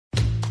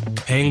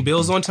Paying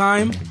bills on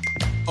time?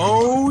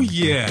 Oh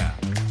yeah.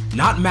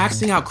 Not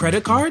maxing out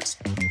credit cards?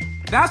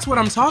 That's what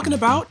I'm talking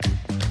about.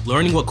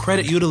 Learning what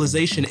credit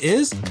utilization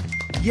is?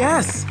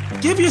 Yes,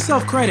 give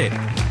yourself credit.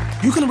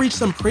 You can reach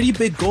some pretty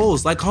big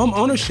goals like home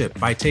ownership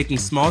by taking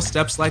small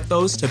steps like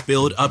those to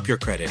build up your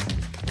credit.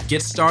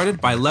 Get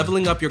started by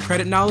leveling up your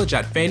credit knowledge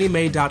at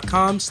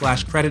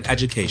fanniemae.com/credit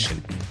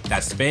education.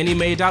 That's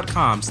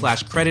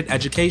fanniemae.com/credit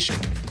education.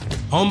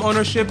 Home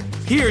ownership,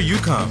 here you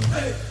come.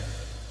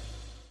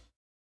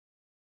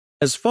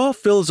 As fall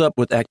fills up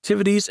with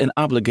activities and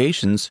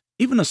obligations,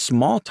 even a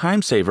small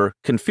time saver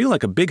can feel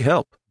like a big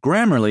help.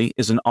 Grammarly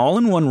is an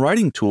all-in-one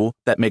writing tool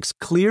that makes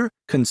clear,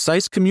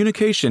 concise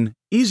communication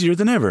easier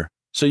than ever,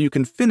 so you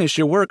can finish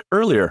your work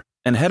earlier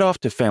and head off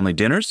to family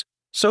dinners,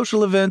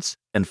 social events,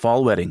 and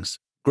fall weddings.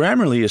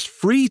 Grammarly is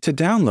free to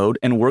download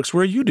and works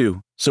where you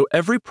do, so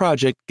every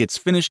project gets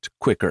finished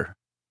quicker.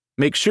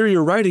 Make sure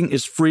your writing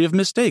is free of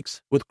mistakes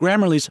with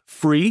Grammarly's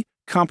free,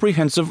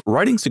 comprehensive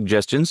writing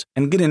suggestions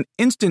and get an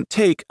instant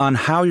take on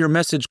how your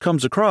message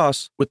comes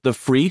across with the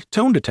free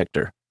tone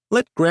detector.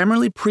 Let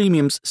Grammarly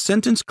Premium's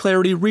sentence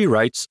clarity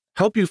rewrites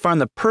help you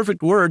find the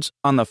perfect words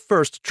on the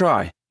first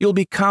try. You'll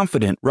be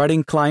confident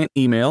writing client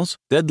emails,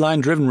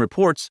 deadline-driven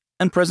reports,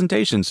 and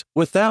presentations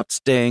without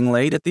staying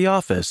late at the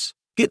office.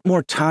 Get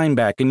more time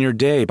back in your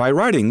day by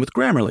writing with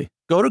Grammarly.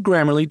 Go to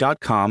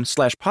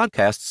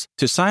Grammarly.com/podcasts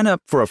to sign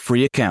up for a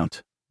free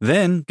account.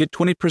 Then get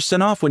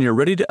 20% off when you're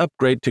ready to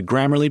upgrade to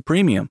Grammarly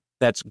Premium.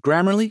 That's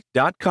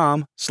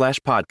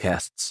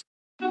Grammarly.com/podcasts.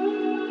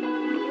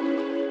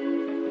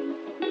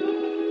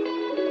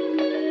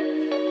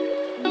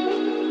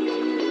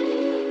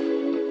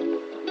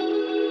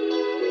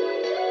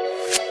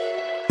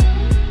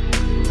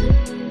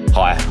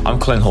 Hi, I'm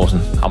Colin Horton.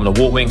 I'm an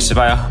award-winning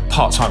surveyor,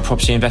 part-time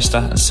property investor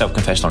and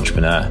self-confessed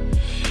entrepreneur.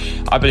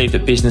 I believe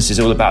that business is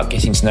all about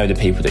getting to know the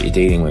people that you're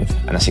dealing with,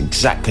 and that's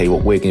exactly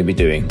what we're going to be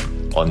doing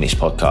on this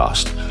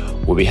podcast.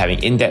 We'll be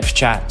having in-depth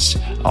chats,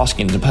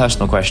 asking the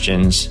personal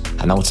questions,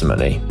 and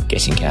ultimately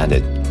getting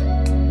candid.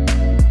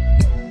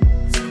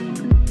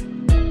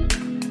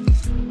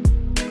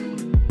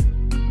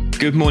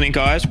 Good morning,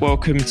 guys.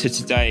 Welcome to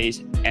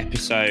today's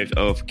episode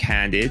of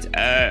Candid.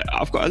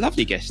 I've got a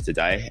lovely guest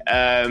today,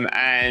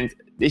 and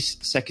this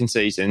second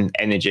season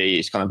energy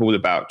is kind of all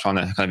about trying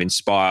to kind of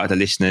inspire the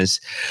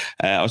listeners.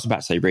 I was about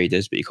to say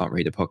readers, but you can't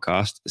read a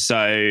podcast. So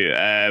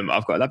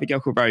I've got a lovely girl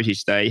called Rosey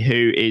today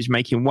who is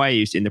making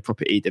waves in the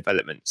property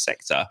development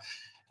sector.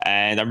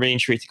 And I'm really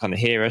intrigued to kind of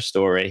hear her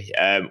story.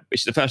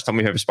 It's the first time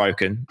we've ever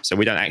spoken, so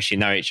we don't actually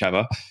know each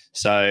other.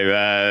 So,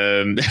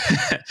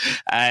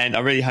 and I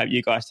really hope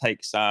you guys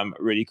take some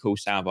really cool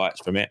sound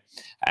bites from it.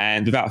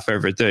 And without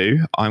further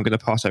ado, I'm going to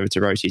pass over to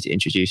Rosey to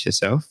introduce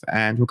herself,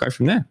 and we'll go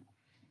from there.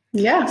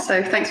 Yeah,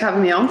 so thanks for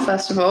having me on,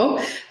 first of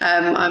all.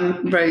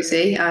 I'm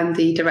Rosey. I'm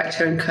the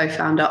director and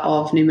co-founder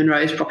of Newman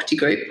Rose Property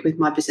Group with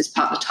my business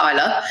partner,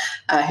 Tyler,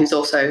 who's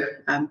also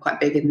quite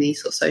big in the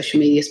sort of social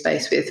media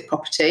space with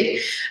property.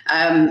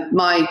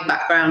 My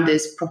background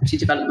is property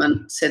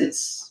development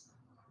since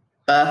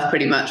birth,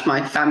 pretty much.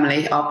 My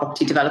family are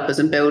property developers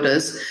and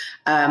builders.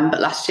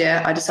 But last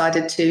year, I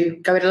decided to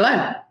go it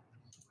alone.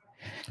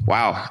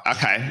 Wow.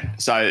 Okay.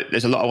 So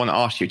there's a lot I want to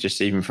ask you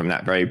just even from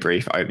that very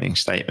brief opening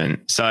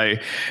statement. So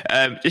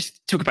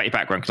just talk about your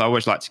background, because I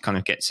always like to kind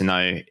of get to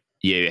know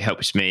you. It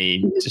helps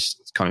me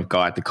just kind of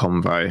guide the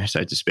convo,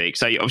 so to speak.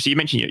 So obviously you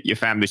mentioned your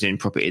family's in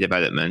property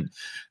development.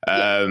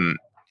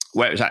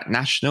 Where was that?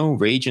 National,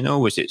 regional?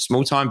 Was it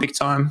small time, big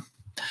time?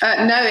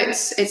 No,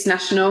 it's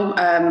national,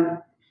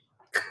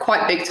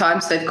 quite big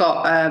time. So they've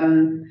got a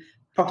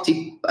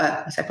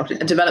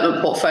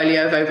development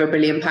portfolio of over £1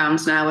 billion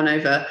now and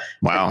over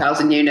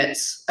 10,000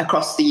 units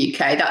across the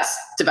UK. That's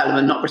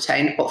development, not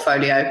retained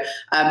portfolio.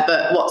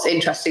 But what's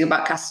interesting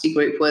about Cassidy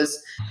Group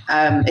was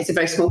it's a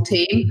very small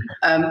team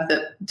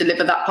that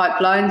deliver that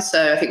pipeline.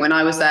 So I think when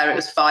I was there, it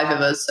was 5 of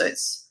us. So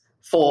it's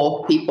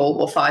 4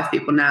 people or 5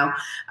 people now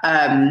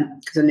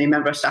because a new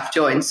member of staff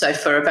joined. So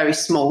for a very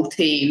small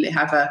team, they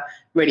have a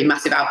really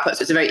massive output.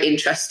 So it's a very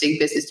interesting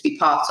business to be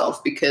part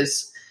of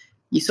because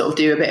you sort of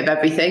do a bit of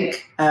everything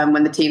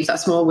when the team's that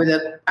small with an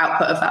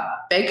output of that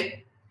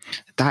big.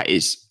 That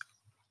is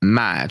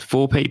mad.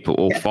 4 people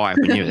or 5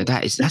 when you're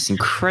that's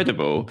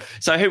incredible.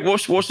 So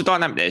what's the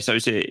dynamic there? So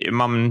is it your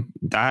mum and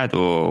dad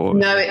or?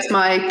 No, it's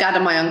my dad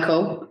and my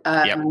uncle.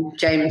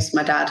 James,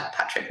 my dad,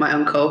 Patrick, my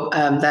uncle.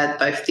 They're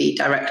both the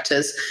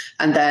directors.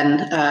 And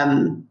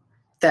then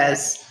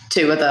there's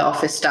 2 other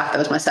office staff. There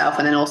was myself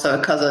and then also a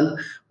cousin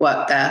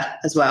worked there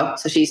as well.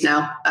 So she's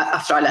now,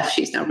 after I left,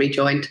 she's now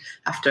rejoined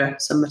after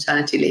some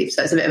maternity leave.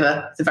 So it's a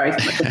very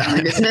much a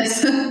family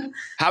business.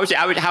 How was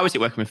it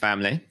working with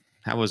family?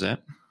 How was it?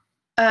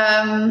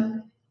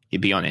 You'd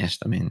be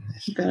honest. I mean,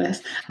 be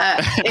honest.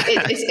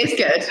 It's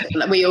good.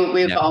 We all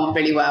got on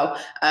really well.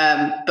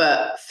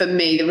 But for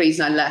me, the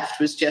reason I left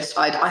was just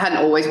I hadn't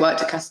always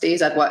worked at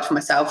Cassidy's. I'd worked for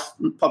myself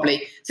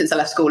probably since I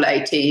left school at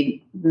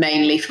 18,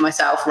 mainly for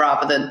myself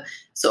rather than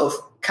sort of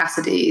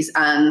Cassidy's,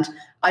 and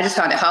I just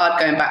found it hard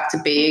going back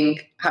to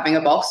having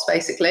a boss,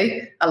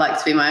 basically. I like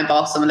to be my own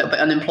boss. I'm a little bit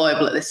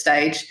unemployable at this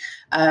stage.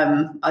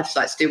 I just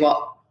like to do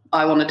what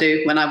I want to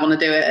do when I want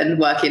to do it, and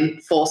working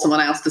for someone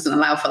else doesn't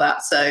allow for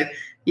that. So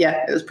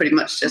yeah, it was pretty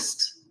much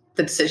just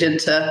the decision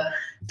to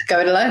go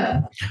it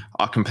alone.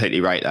 I completely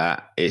rate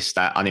that. It's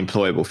that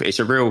unemployable. It's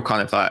a real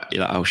kind of like,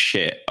 you're like, oh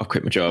shit, I'll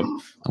quit my job.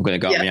 I'm going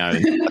to go on my own.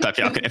 I don't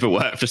think I could ever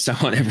work for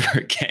someone ever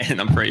again.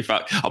 I'm pretty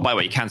fucked. Oh, by the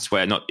way, you can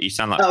swear. You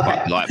sound like quite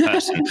a polite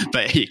person,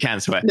 but you can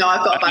swear. No,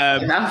 I've got a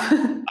back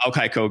now.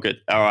 Okay, cool,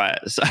 good. All right.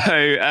 So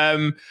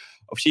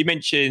obviously you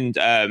mentioned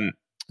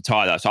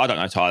Tyler. So I don't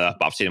know Tyler,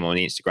 but I've seen him on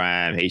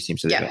Instagram. He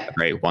seems to live a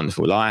very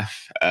wonderful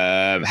life.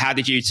 How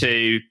did you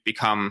two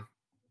become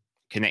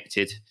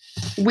connected?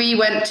 We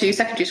went to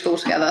secondary school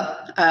together.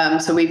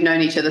 So we've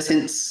known each other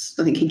since,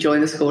 I think he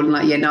joined the school in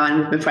like year 9.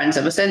 We've been friends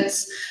ever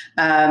since.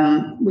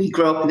 We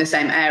grew up in the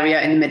same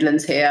area in the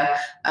Midlands here.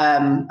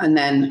 And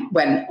then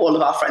when all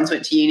of our friends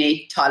went to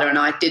uni, Tyler and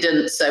I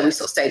didn't. So we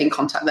sort of stayed in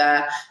contact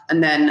there.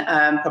 And then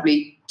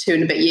probably 2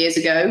 and a bit years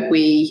ago,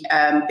 we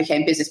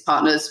became business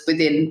partners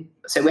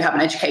so we have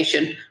an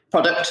education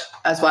product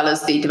as well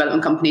as the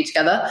development company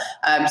together.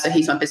 So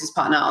he's my business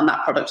partner on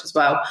that product as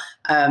well.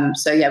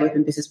 So yeah, we've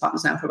been business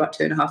partners now for about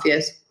 2.5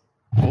 years.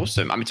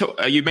 Awesome. I mean,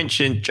 you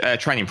mentioned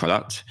training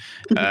product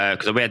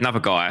because we had another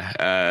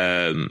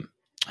guy.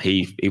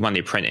 He won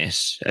The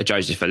Apprentice,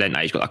 Joseph Valente.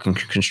 He's got like a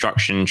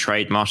construction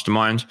trade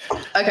mastermind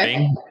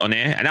thing on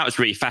here, and that was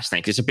really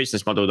fascinating because it's a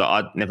business model that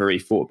I'd never really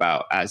thought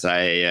about as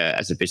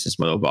a business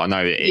model, but I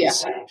know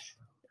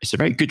it's a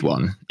very good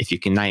one if you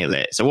can nail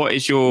it. So what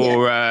is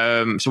your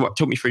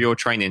talk me through your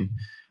training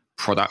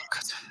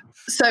product?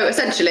 So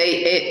essentially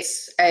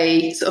it's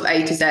a sort of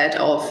A to Z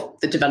of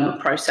the development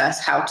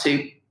process, how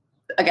to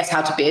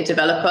be a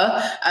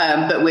developer,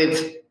 but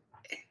with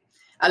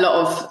a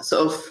lot of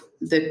sort of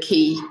the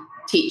key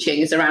teaching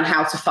is around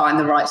how to find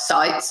the right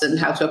sites and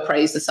how to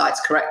appraise the sites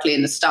correctly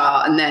in the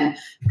start. And then,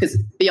 because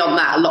beyond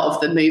that, a lot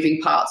of the moving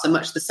parts are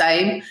much the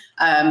same.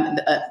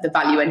 The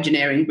value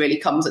engineering really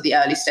comes at the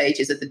early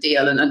stages of the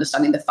deal and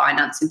understanding the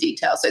finance in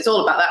detail. So it's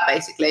all about that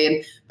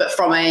basically. But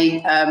from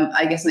an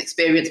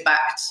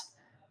experience-backed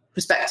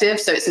perspective.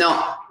 So it's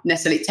not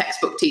necessarily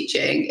textbook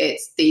teaching.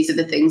 It's these are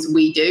the things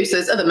we do. So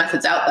there's other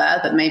methods out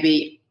there that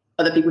maybe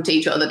other people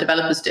teach or other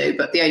developers do,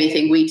 but the only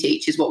thing we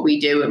teach is what we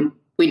do and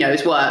we know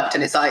has worked.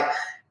 And it's like,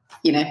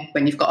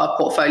 when you've got a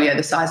portfolio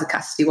the size of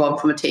Cassidy one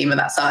from a team of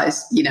that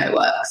size, it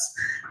works.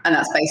 And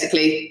that's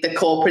basically the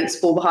core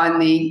principle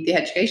behind the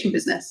education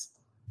business.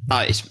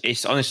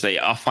 It's honestly,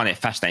 I find it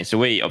fascinating.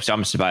 So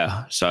I'm a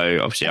surveyor. So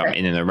obviously I'm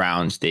in and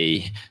around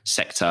the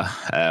sector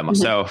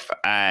myself.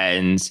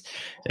 And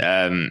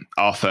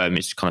our firm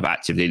is kind of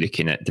actively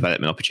looking at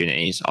development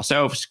opportunities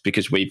ourselves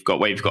because we've got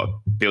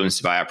building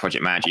surveyor,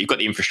 project manager. You've got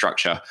the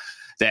infrastructure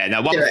there.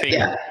 Now, one thing...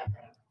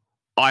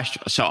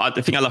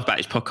 the thing I love about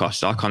this podcast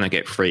is I kind of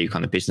get free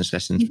kind of business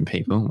lessons from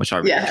people, which I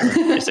really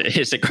enjoy.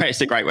 It's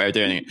a great way of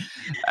doing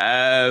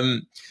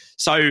it.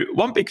 So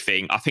one big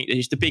thing, I think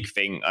is the big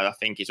thing, I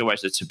think is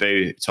always a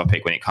taboo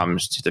topic when it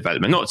comes to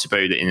development, not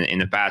taboo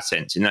in a bad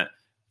sense, in that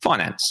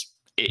finance.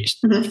 It's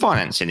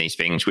financing these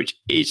things, which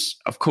is,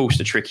 of course,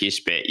 the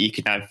trickiest bit. You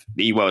can have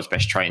the world's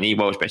best training,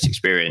 the world's best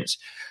experience,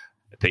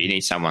 but you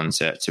need someone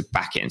to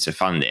back it and to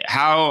fund it.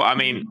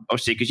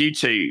 Obviously, because you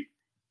two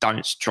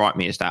don't strike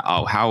me as that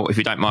old. How, if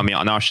you don't mind me,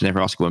 I know I should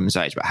never ask a woman's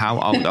age, but how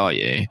old are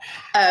you?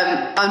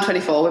 I'm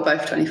 24. We're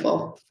both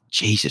 24.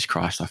 Jesus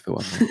Christ, I feel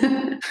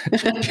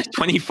like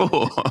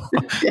 24.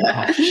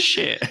 Yeah. Oh,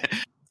 shit.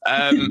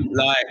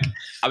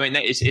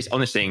 It's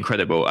honestly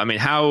incredible. I mean,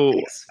 how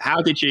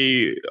did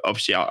you,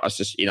 obviously, I was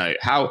just,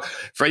 how,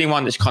 for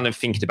anyone that's kind of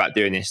thinking about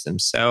doing this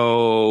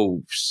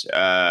themselves,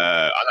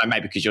 I know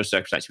maybe because your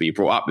circumstances where you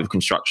brought up with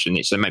construction,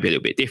 it's maybe a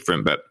little bit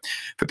different, but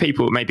for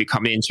people maybe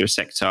coming into a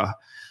sector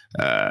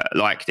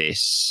like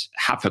this,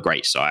 have a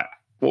great site.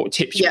 What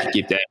tips you could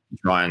give them to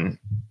try and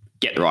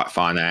get the right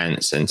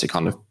finance and to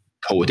kind of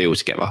pull a deal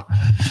together?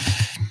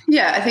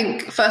 Yeah, I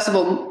think first of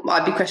all,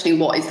 I'd be questioning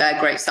what is their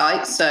great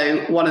site.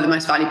 So one of the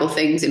most valuable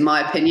things, in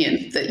my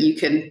opinion, that you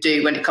can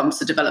do when it comes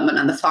to development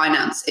and the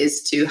finance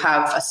is to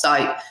have a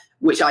site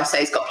which I say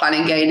has got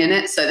planning gain in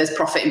it. So there's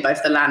profit in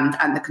both the land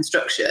and the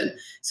construction.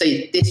 So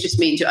this just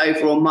means your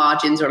overall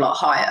margins are a lot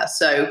higher.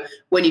 So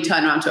when you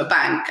turn around to a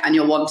bank and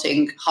you're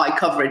wanting high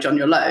coverage on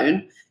your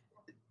loan,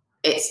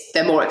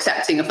 they're more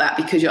accepting of that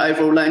because your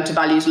overall loan to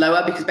value is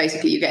lower because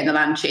basically you're getting the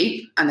land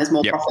cheap and there's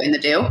more profit in the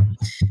deal.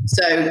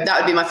 So that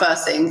would be my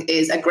first thing,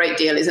 is a great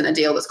deal isn't a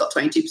deal that's got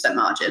 22%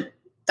 margin.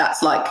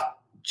 That's like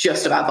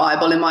just about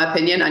viable in my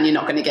opinion, and you're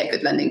not going to get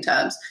good lending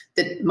terms.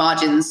 The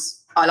margins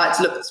I like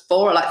to look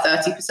for are like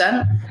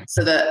 30%,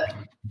 so that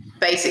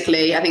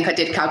basically I think I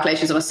did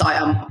calculations on a site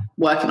I'm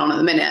working on at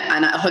the minute,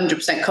 and at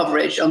 100%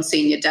 coverage on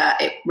senior debt,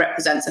 it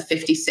represents a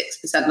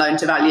 56% loan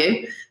to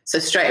value. So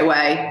straight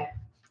away,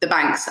 the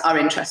banks are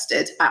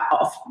interested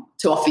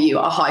to offer you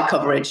a high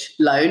coverage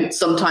loan.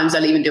 Sometimes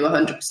they'll even do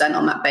 100%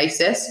 on that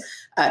basis,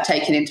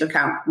 taking into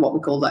account what we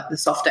call like the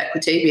soft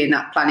equity, being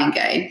that planning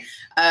gain.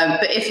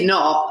 But if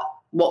not,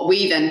 what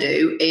we then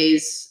do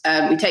is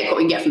we take what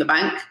we can get from the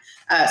bank.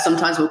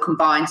 Sometimes we'll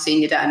combine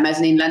senior debt and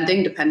mezzanine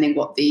lending, depending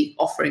what the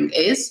offering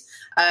is.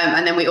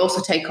 And then we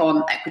also take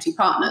on equity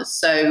partners.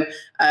 So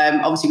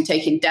obviously we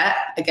take in debt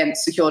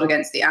secured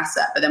against the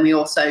asset, but then we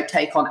also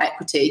take on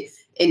equity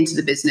into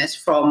the business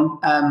from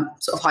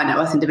sort of high net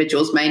worth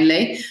individuals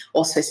mainly,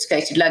 or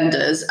sophisticated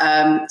lenders,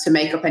 to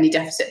make up any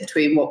deficit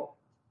between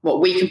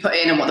what we can put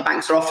in and what the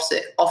banks are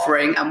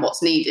offering and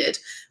what's needed.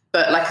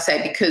 But like I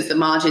say, because the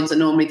margins are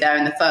normally there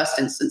in the first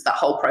instance, that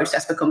whole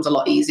process becomes a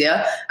lot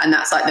easier. And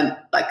that's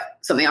like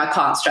something I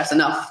can't stress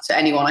enough to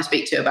anyone I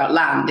speak to about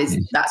land is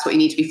that's what you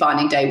need to be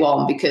finding day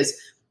one, because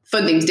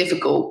funding's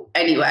difficult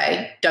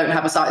anyway. Don't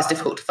have a site is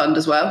difficult to fund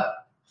as well.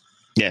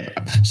 Yeah.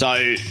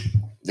 So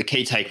the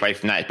key takeaway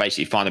from that is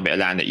basically find a bit of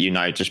land that,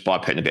 just by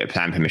putting a bit of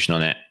plan permission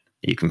on it,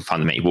 you can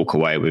fundamentally walk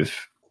away with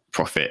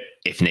profit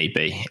if need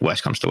be,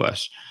 worst comes to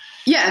worst.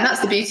 Yeah, and that's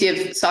the beauty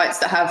of sites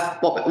that have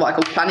what I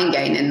call planning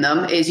gain in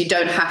them, is you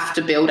don't have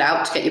to build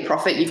out to get your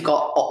profit. You've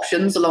got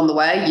options along the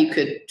way. You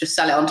could just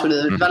sell it on to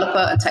another developer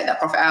and take that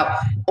profit out.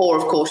 Or,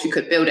 of course, you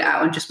could build it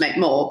out and just make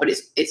more. But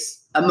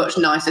it's a much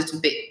nicer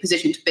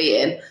position to be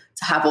in,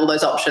 to have all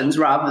those options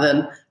rather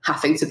than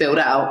having to build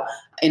out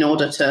in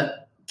order to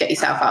get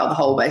yourself out of the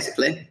hole,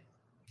 basically.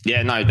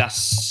 Yeah, no,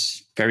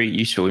 that's very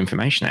useful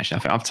information, actually. I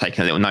think I've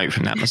taken a little note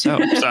from that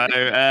myself.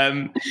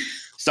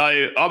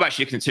 So I'm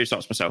actually looking at 2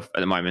 stocks myself at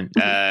the moment.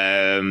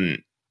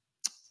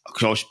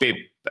 Because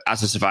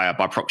as a surveyor,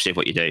 by proxy of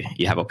what you do,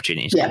 you have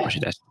opportunities to across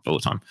your desk all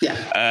the time.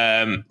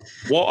 Yeah.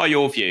 What are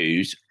your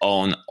views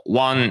on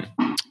 1,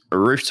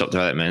 rooftop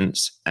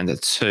developments, and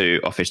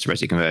 2, office to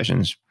resi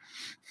conversions?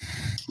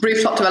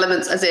 Rooftop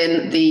developments as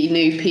in the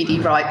new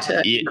PD right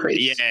to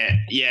increase?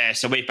 Yeah.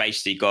 So we've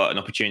basically got an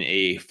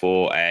opportunity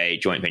for a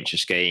joint venture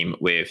scheme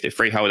with the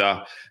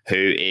freeholder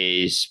who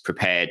is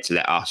prepared to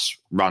let us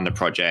run the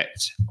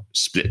project,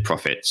 split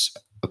profits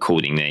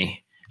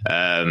accordingly.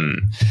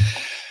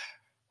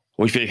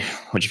 What do you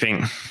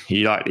think?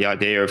 You like the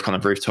idea of kind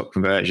of rooftop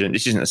conversion?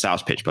 This isn't a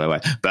sales pitch, by the way,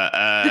 but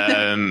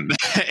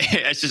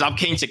it's just I'm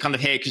keen to kind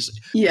of hear, because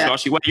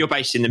actually when you're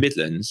based in the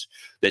Midlands,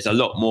 there's a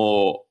lot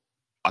more,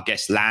 I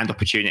guess, land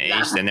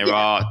opportunities than there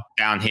are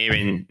down here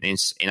in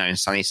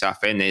sunny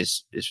Southend.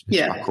 There's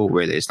cool,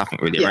 really. There's nothing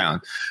really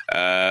around.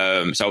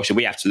 So obviously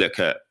we have to look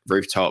at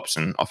rooftops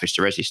and office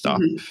to resi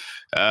stuff.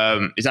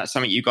 Is that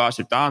something you guys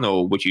have done,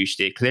 or would you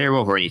steer clear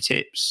of, or any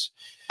tips?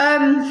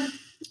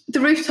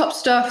 The rooftop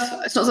stuff,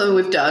 it's not something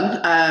we've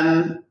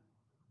done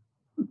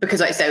because,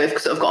 like I say, we've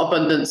sort of got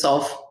abundance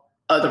of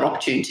other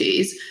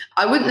opportunities.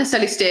 I wouldn't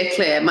necessarily steer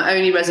clear. My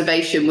only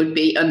reservation would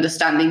be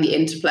understanding the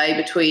interplay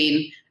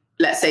between,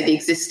 let's say, the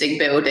existing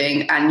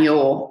building and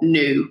your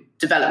new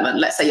development.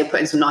 Let's say you're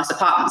putting some nice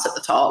apartments at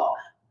the top.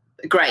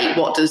 Great.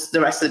 What does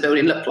the rest of the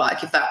building look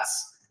like? If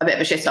that's a bit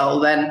of a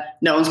shithole, then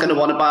no one's going to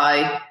want to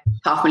buy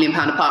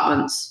 £500,000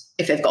 apartments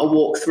if they've got to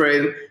walk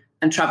through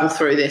and travel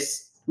through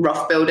this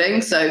rough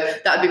building. So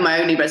that would be my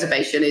only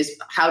reservation, is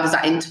how does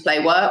that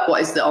interplay work?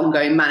 What is the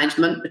ongoing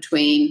management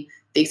between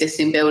the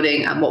existing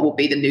building and what will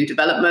be the new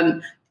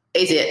development?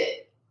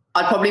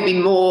 I'd probably be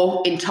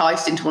more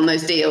enticed into one of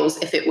those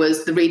deals if it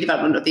was the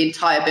redevelopment of the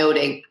entire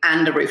building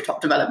and a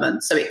rooftop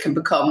development, so it can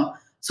become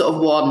sort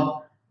of one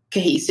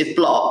cohesive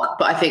block.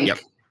 But I think,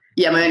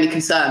 my only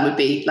concern would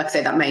be, like I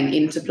say, that main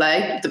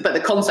interplay. But the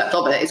concept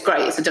of it is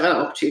great. It's a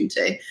development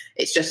opportunity.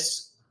 It's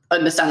just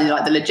understanding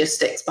like the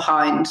logistics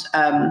behind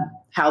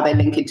how they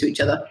link into each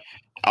other.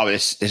 Oh,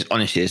 there's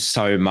honestly, there's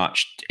so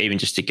much, even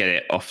just to get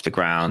it off the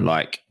ground.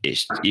 Like,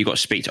 you got to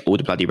speak to all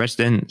the bloody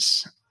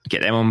residents,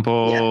 get them on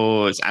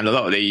board. And a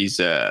lot of these,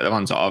 the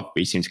ones that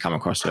we seem to come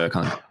across are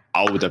kind of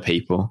older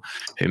people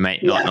who may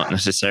not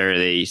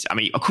necessarily, I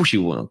mean, of course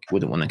you wouldn't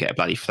want to get a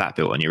bloody flat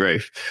built on your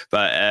roof,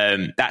 but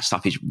that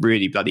stuff is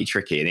really bloody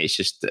tricky. And it's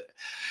just,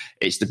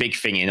 it's the big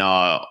thing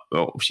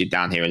obviously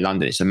down here in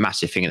London, it's a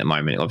massive thing at the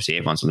moment. Obviously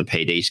everyone's on the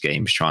PD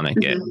schemes trying to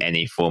get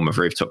any form of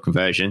rooftop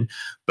conversion,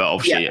 but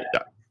obviously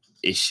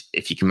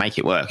if you can make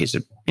it work, it's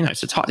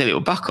a tight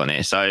little buck on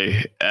it. So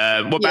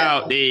what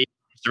about the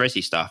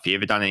resi stuff? Have you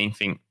ever done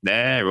anything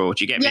there, or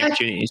do you get any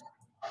opportunities?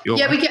 We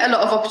get a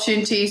lot of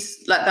opportunities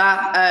like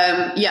that.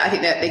 I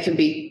think that they can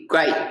be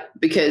great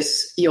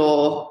because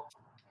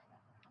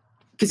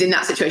in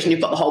that situation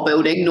you've got the whole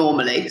building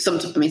normally.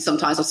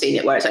 Sometimes I've seen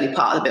it where it's only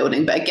part of the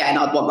building, but again,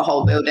 I'd want the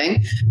whole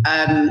building.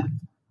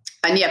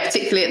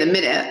 Particularly at the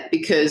minute,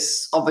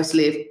 because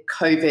obviously of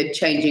COVID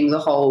changing the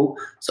whole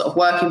sort of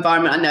work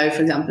environment. I know,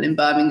 for example, in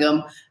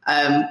Birmingham,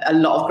 a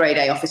lot of grade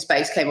A office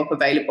space came up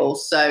available.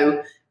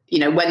 So,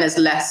 when there's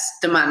less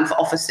demand for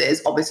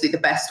offices, obviously the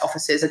best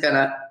offices are going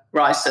to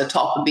rise to the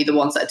top and be the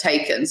ones that are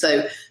taken.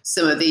 So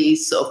some of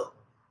these sort of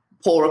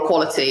poorer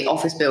quality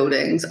office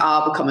buildings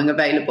are becoming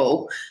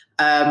available.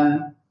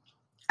 And,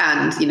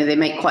 they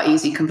make quite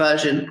easy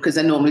conversion because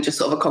they're normally just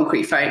sort of a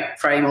concrete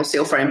frame or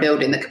steel frame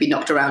building that could be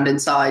knocked around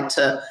inside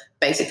to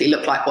basically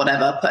look like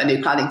whatever, put a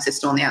new cladding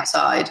system on the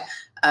outside.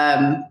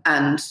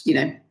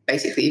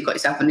 Basically you've got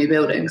yourself a new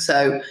building.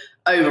 So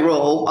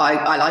overall,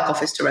 I like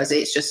office to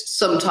resi. It's just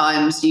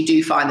sometimes you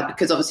do find that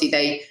because obviously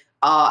they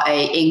are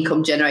a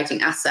income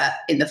generating asset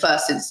in the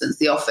first instance,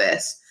 the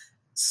office,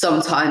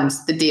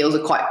 sometimes the deals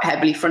are quite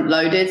heavily front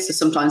loaded. So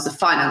sometimes the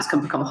finance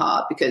can become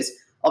hard because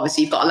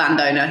obviously you've got a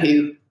landowner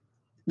who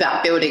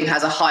that building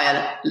has a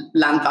higher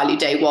land value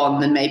day one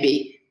than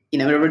maybe,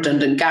 a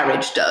redundant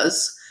garage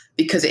does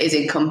because it is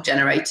income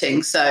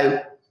generating.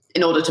 So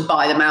in order to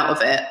buy them out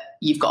of it,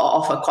 you've got to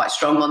offer quite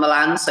strong on the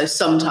land. So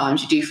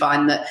sometimes you do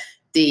find that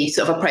the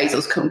sort of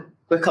appraisals can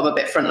become a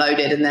bit front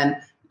loaded. And then,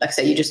 like I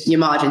say, your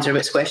margins are a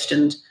bit squished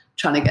and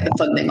trying to get the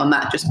funding on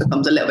that just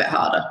becomes a little bit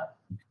harder.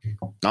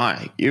 No,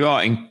 you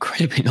are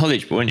incredibly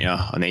knowledgeable, aren't you,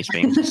 on these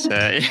things?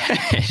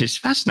 It's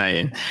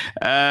fascinating.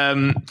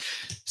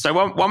 So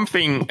one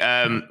thing,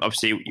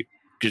 obviously,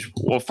 because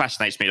what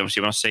fascinates me,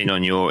 obviously, when I've seen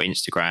on your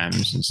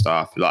Instagrams and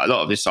stuff, like a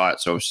lot of the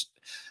sites,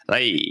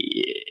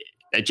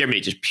 they're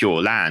generally just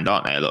pure land,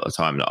 aren't they? A lot of the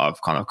time that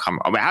I've kind of come.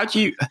 I mean, how do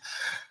you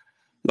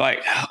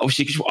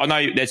obviously? Because I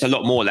know there's a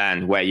lot more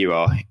land where you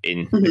are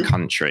in the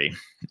country.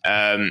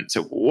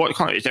 So, what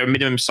kind of is there a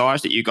minimum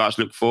size that you guys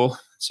look for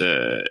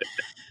to?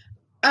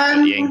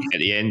 At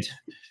the end.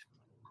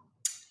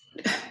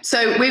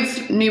 So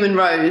with Newman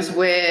Rose,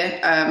 we're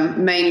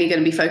mainly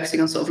going to be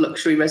focusing on sort of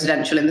luxury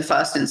residential in the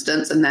first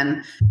instance, and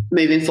then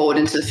moving forward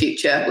into the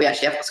future, we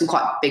actually have some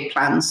quite big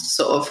plans to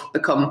sort of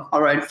become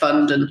our own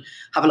fund and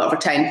have a lot of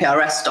retained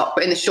PRS stock.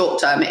 But in the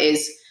short term, it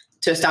is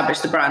to establish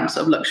the brand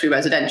sort of luxury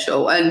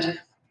residential. And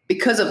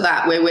because of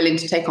that, we're willing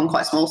to take on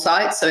quite small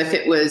sites. So if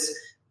it was,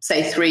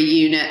 say, 3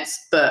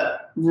 units,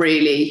 but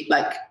really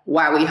like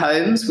wowie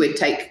homes, we'd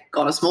take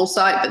on a small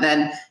site. But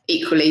then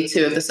equally,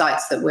 2 of the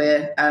sites that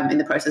we're in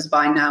the process of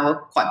buying now are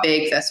quite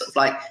big. They're sort of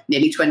like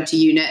nearly 20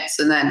 units.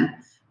 And then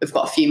we've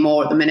got a few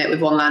more at the minute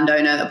with one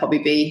landowner. That'll probably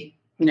be,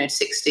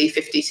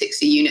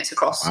 60 units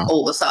across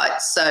all the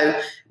sites. So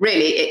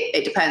really,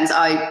 it depends.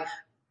 I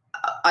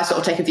sort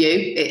of take a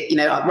view,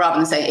 rather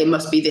than saying it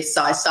must be this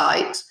size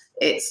site,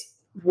 it's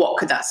what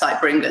could that site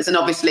bring us? And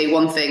obviously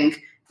one thing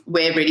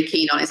we're really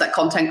keen on is like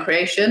content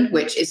creation,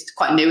 which is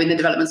quite new in the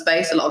development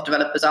space. A lot of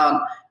developers aren't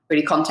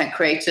really content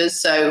creators.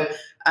 So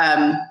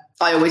I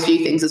always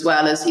view things as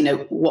well as,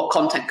 what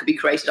content could be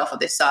created off of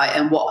this site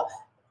and what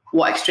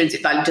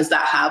extrinsic value does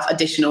that have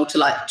additional to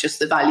like just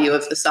the value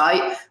of the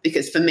site?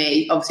 Because for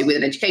me, obviously with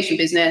an education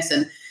business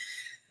and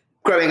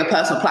growing a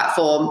personal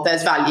platform,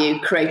 there's value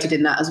created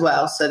in that as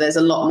well. So there's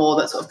a lot more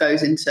that sort of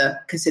goes into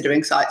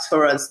considering sites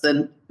for us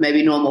than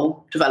maybe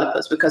normal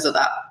developers because of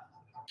that.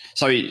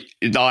 So,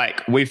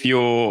 like with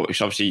your,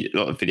 obviously a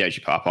lot of videos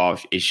you put up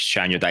is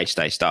showing your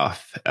day-to-day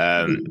stuff.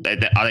 Are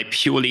they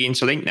purely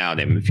interlinked now?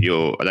 Then with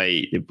your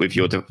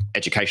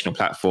educational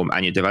platform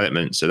and your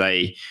developments, are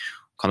they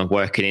kind of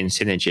working in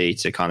synergy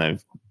to kind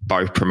of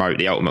both promote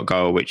the ultimate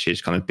goal, which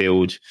is kind of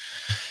build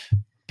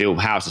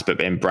houses, but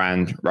then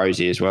brand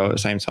Rosey as well at the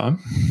same time?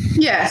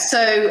 Yeah.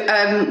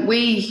 So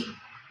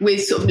with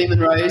sort of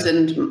Newman Rose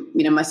and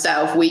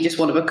myself, we just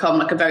want to become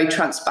like a very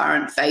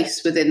transparent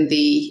face within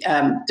the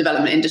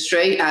development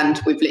industry,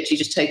 and we've literally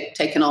just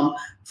taken on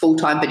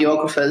full-time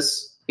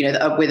videographers, that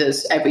are with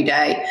us every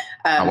day.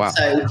 Wow.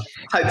 So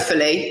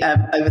hopefully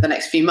over the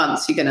next few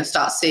months, you're going to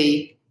start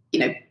see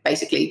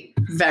basically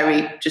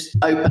very just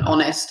open,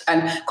 honest,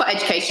 and quite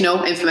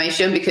educational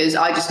information, because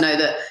I just know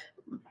that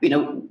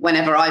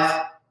whenever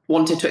I've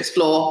wanted to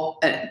explore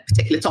a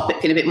particular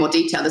topic in a bit more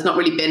detail, there's not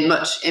really been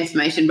much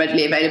information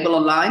readily available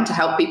online to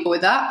help people with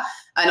that.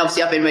 And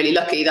obviously I've been really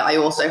lucky that I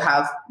also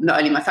have not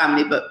only my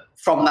family, but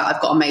from that I've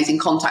got amazing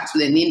contacts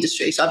within the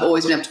industry. So I've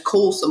always been able to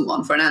call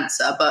someone for an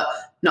answer, but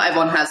not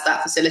everyone has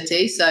that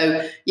facility.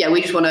 So yeah,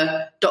 we just want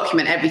to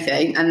document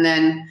everything. And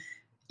then,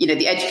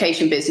 the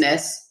education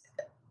business,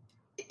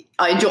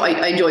 I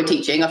enjoy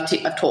teaching.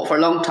 I've taught for a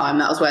long time.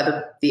 That was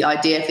where the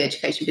idea for the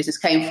education business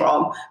came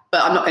from.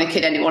 But I'm not going to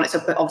kid anyone. It's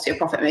obviously a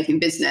profit-making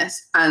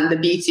business. And the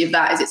beauty of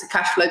that is it's a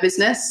cash flow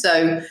business.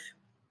 So,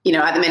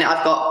 at the minute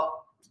I've got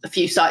a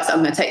few sites that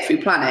I'm going to take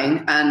through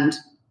planning, and,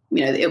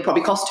 it'll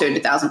probably cost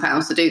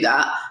 £200,000 to do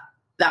that.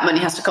 That money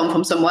has to come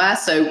from somewhere.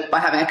 So by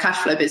having a cash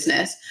flow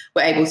business,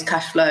 we're able to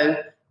cash flow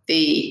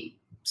the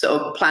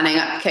sort of planning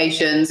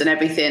applications and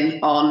everything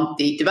on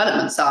the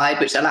development side,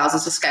 which allows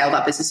us to scale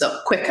that business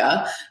up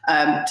quicker,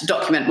 to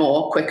document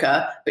more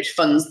quicker, which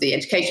funds the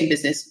education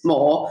business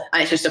more.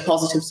 And it's just a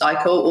positive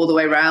cycle all the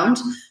way around.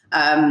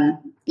 And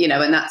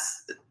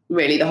that's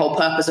really the whole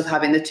purpose of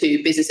having the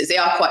 2 businesses. They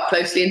are quite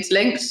closely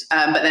interlinked,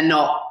 but they're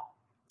not.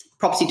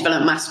 Property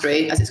Development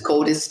Mastery, as it's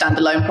called, is a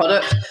standalone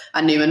product,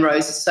 and Newman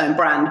Rose is its own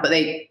brand, but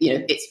they,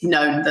 it's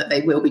known that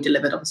they will be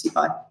delivered obviously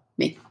by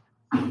me.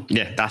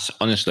 Yeah, that's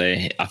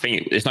honestly, I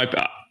think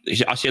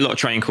I see a lot of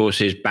training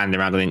courses banned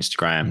around on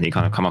Instagram, and you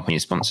kind of come up on your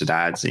sponsored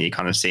ads and you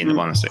kind of seeing the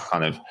ones that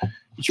kind of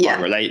you try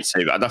to relate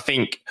to. But I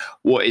think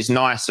what is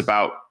nice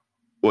about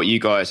what you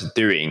guys are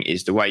doing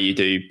is the way you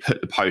do put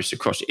the post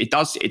across. It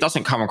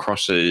doesn't come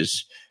across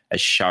as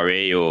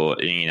showy or,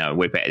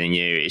 we're better than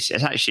you. It's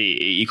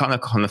actually, you kind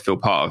of feel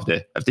part of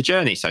the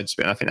journey, so to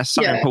speak. And I think that's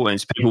so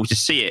important to people to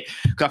see it.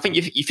 Because I think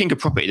if you think of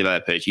property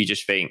developers, you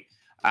just think,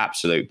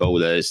 absolute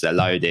ballers. They're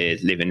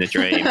loaded, living the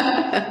dream.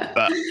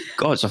 But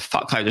God, it's a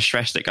fuckload of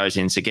stress that goes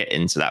into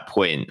getting to that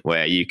point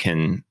where you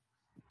can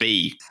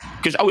be,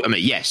 because I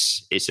mean,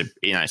 yes, it's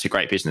a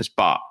great business,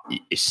 but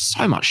it's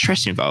so much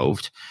stress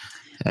involved.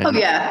 And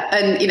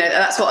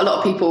that's what a lot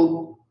of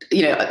people,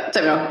 don't get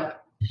me wrong,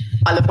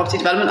 I love property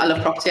development. I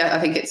love property. I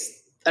think it's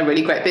a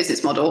really great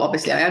business model.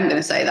 Obviously, I am going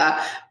to say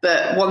that.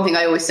 But one thing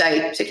I always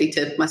say, particularly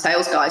to my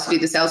sales guys who do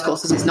the sales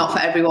courses, it's not for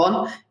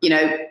everyone.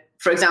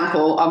 For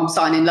example, I'm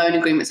signing loan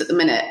agreements at the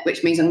minute,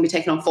 which means I'm going to be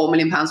taking on £4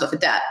 million worth of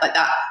debt. Like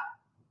that,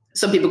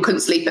 some people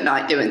couldn't sleep at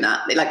night doing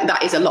that. Like,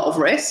 that is a lot of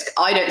risk.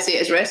 I don't see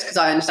it as risk because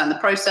I understand the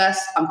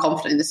process. I'm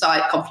confident in the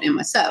site, confident in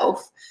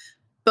myself.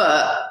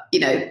 But,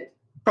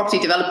 property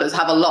developers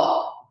have a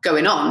lot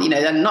going on,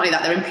 and not only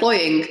that, they're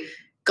employing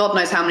God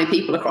knows how many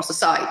people across the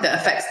site that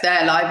affects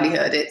their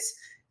livelihood. It's,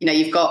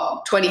 you've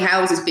got 20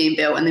 houses being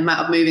built and the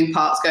amount of moving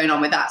parts going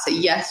on with that. So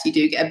yes, you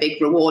do get a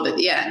big reward at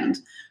the end.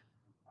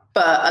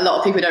 But a lot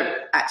of people don't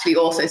actually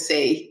also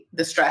see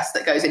the stress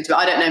that goes into it.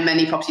 I don't know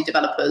many property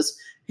developers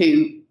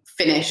who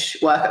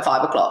finish work at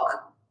 5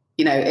 o'clock.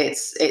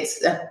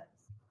 It's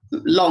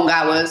long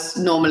hours,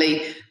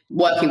 normally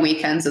working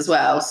weekends as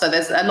well. So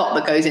there's a lot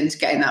that goes into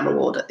getting that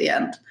reward at the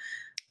end.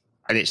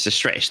 And it's the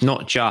stress,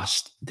 not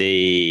just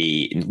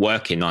the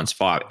working 9 to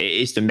 5. It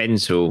is the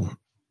mental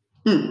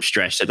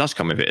stress that does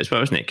come with it as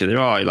well, isn't it? Because there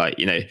are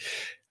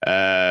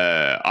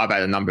I've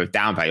had a number of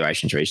down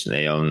valuations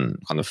recently on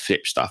kind of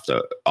flip stuff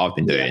that I've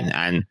been doing,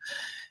 and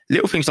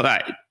little things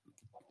like that,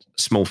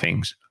 small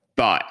things,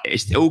 but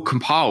it all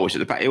compiles at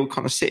the back. It all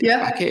kind of sits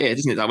back here,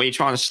 doesn't it? Like when you're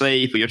trying to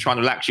sleep or you're trying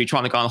to relax, you're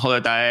trying to go on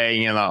holiday,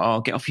 and you're like,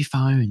 oh, get off your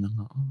phone. I'm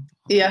like, oh.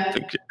 Yeah.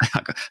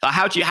 Like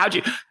how does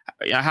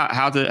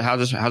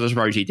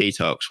Rosey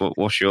detox?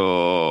 What's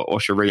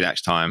your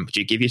relax time?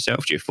 Do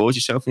you afford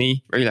yourself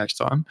any relax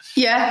time?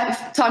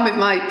 Yeah, time with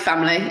my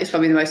family is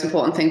probably the most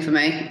important thing for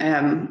me.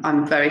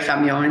 I'm very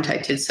family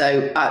orientated,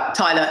 so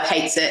Tyler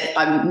hates it.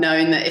 I'm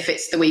known that if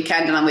it's the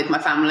weekend and I'm with my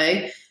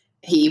family,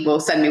 he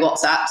will send me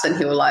WhatsApps and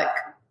he will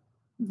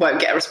won't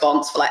get a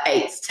response for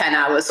 8 to 10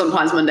 hours.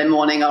 Sometimes Monday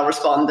morning I'll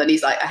respond and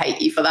he's like, I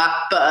hate you for that.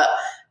 But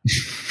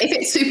if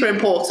it's super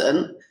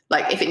important,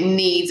 if it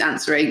needs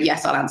answering,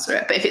 yes, I'll answer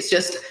it. But if it's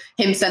just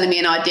him sending me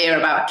an idea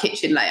about a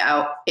kitchen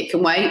layout, it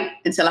can wait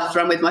until after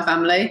I'm with my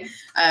family.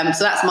 So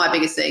that's my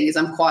biggest thing is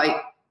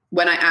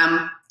when I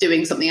am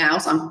doing something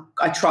else,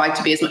 I try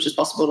to be as much as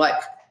possible,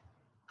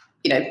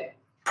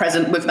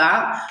 present with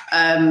that.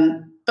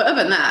 But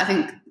other than that, I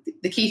think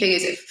the key thing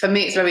is, for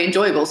me, it's very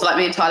enjoyable. So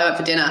me and Tyler went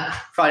for dinner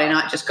Friday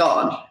night, just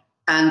gone.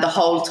 And the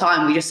whole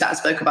time we just sat and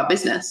spoke about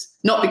business.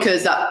 Not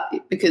because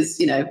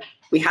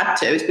we had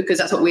to. It's because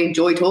that's what we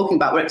enjoy talking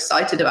about. We're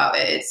excited about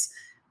it.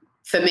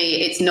 For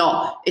me, it's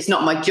not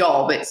my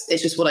job. It's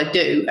just what I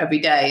do every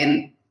day.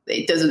 And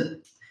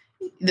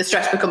the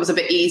stress becomes a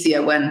bit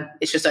easier when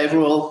it's just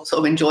overall sort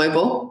of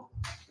enjoyable.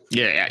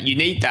 Yeah, you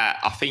need that.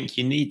 I think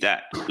you need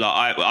that. When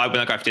I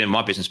go for dinner with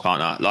my business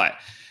partner,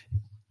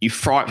 you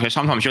thrive.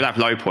 Sometimes you'll have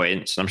low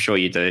points, and I'm sure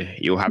you do.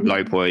 You'll have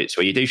low points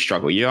where you do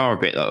struggle. You are a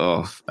bit I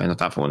don't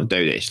know if I want to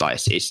do this.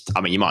 It's.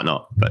 I mean, you might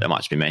not, but that might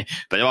just be me.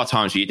 But there are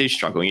times where you do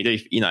struggle, and you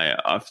do.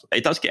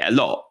 It does get a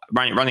lot.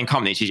 Running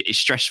companies is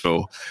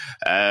stressful,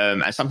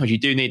 and sometimes you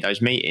do need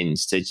those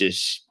meetings to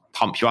just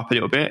pump you up a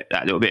little bit.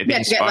 That little bit of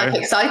inspo. To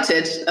get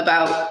excited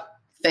about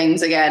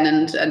things again,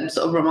 and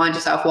sort of remind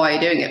yourself why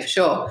you're doing it, for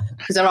sure.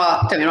 Because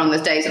don't get me wrong,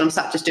 there's days when I'm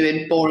sat just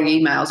doing boring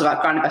emails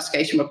about ground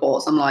investigation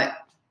reports. I'm like,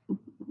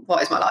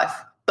 what is my life?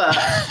 But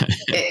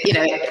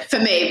for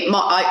me,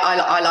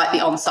 I like the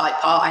on-site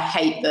part. I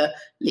hate the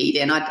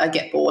lead-in. I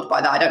get bored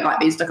by that. I don't like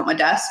being stuck at my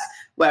desk.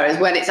 Whereas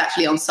when it's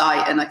actually on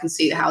site and I can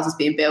see the houses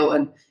being built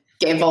and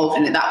get involved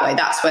in it that way,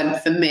 that's when,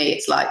 for me,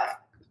 it's like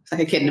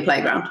a kid in a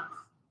playground.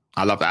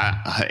 I love that.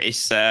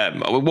 It's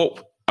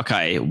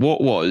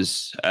what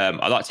was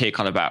I'd like to hear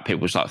kind of about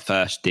people's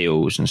first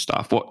deals and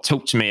stuff.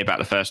 Talk to me about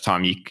the first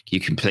time you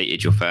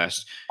completed your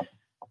first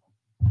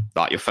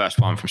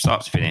one from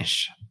start to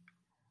finish.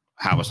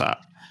 How was that?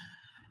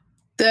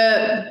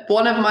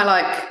 One of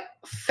my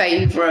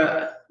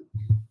favorite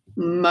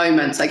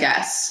moments, I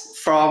guess,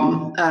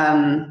 from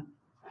time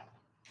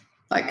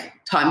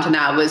to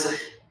now was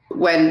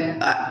when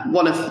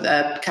one of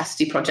the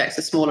Cassidy projects,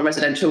 the smaller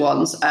residential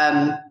ones,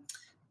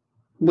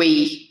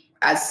 we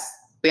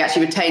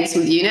actually retained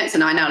some of the units,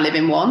 and I now live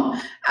in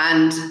one.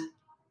 And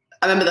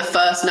I remember the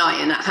first night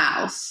in that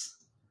house,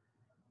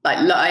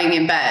 lying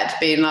in bed,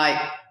 being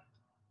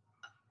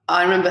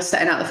I remember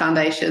setting out the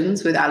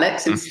foundations with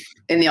Alex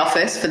in the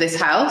office for this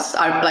house.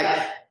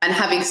 And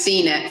having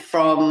seen it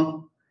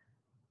from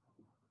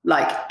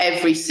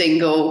every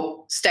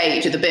single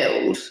stage of the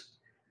build,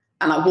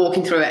 and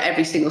walking through it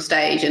every single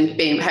stage and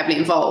being heavily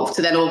involved,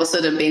 to then all of a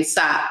sudden being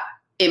sat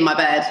in my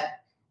bed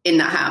in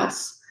that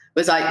house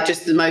was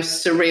just the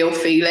most surreal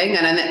feeling.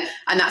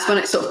 And that's when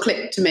it sort of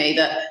clicked to me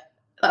that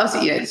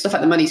obviously, stuff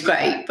like the money's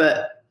great,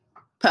 but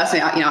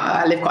personally,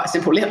 I live quite a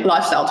simple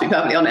lifestyle, to be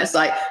perfectly honest.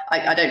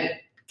 I don't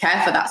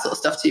care for that sort of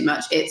stuff too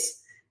much.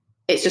 It's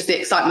just the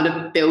excitement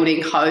of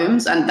building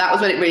homes. And that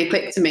was when it really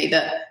clicked to me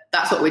that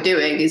that's what we're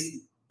doing, is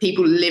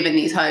people live in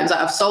these homes. Like,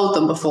 I've sold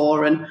them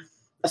before and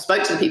I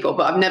spoke to the people,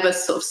 but I've never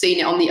sort of seen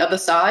it on the other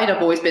side.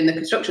 I've always been the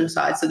construction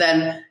side. So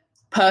then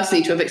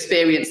personally to have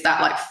experienced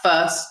that like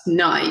first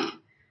night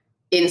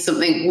in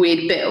something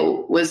we'd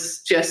built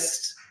was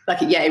just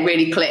like, it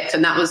really clicked.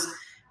 And that was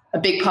a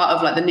big part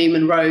of like the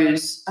Newman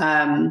Rose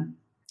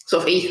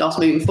sort of ethos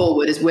moving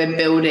forward, is we're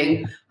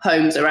building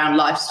homes around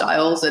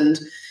lifestyles, and,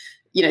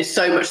 you know,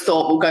 so much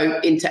thought will go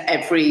into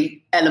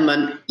every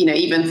element, you know,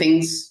 even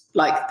things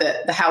like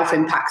the health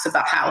impacts of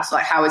that house,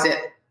 like how is it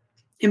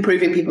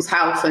improving people's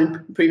health and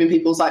improving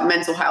people's like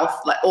mental health,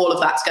 like all of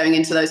that's going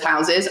into those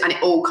houses, and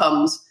it all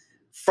comes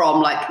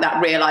from like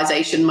that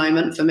realization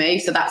moment for me.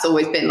 So that's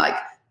always been like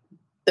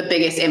the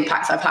biggest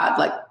impacts I've had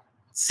like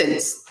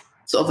since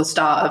sort of the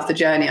start of the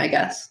journey, I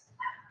guess.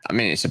 I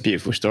mean, it's a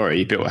beautiful story.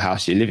 You built a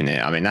house, you live in it.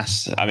 I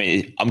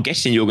mean, I'm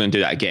guessing you're going to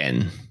do that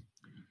again.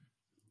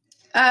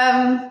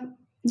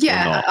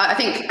 Yeah, I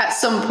think at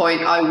some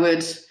point I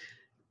would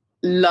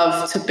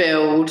love to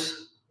build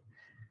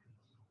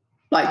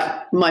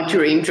like my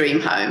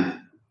dream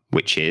home.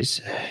 Which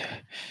is?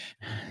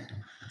 I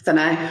don't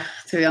know,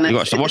 to be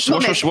honest. What's your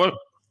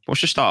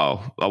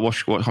style? Like,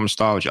 what kind of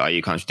style are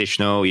you? Kind of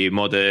traditional? Are you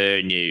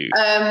modern?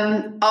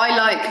 I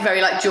like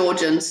very like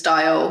Georgian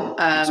style.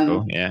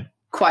 Cool, yeah.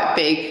 Quite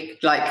big,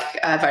 like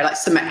very like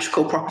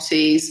symmetrical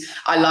properties.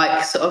 I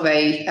like sort of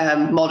a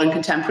modern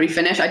contemporary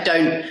finish. I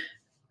don't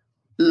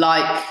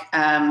like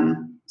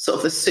sort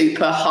of the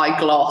super high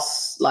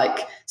gloss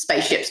like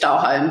spaceship style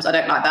homes. I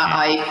don't like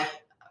that. Yeah.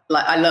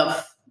 I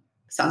love.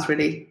 Sounds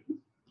really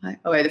like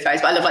away the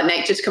face, but I love like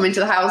nature to come into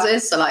the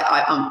houses. So like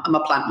I'm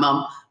a plant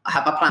mum. I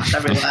have my plants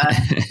everywhere.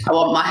 I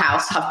want my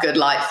house to have good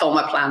light for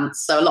my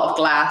plants. So a lot of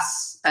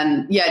glass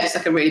and just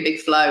like a really big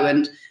flow.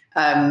 And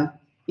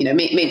you know,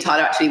 me and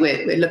Tyler actually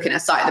we're looking at a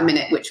site at the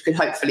minute which could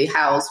hopefully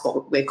house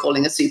what we're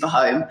calling a super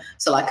home.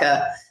 So like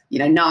a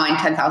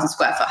 10,000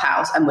 square foot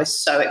house, and we're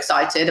so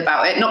excited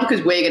about it. Not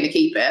because we're going to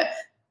keep it,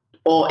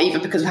 or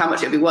even because of how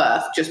much it'd be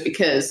worth, just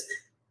because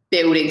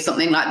building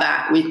something like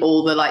that with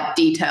all the like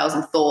details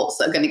and thoughts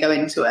that are going to go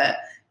into it.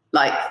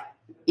 Like,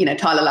 you know,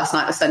 Tyler last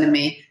night was sending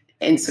me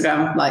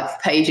Instagram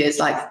like pages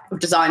like of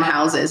design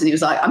houses, and he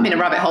was like, I'm in a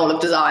rabbit hole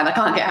of design, I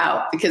can't get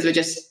out, because we're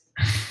just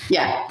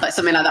like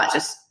something like that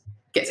just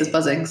gets us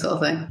buzzing, sort of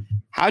thing.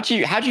 How do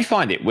you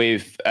find it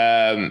with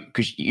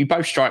because you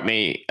both strike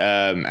me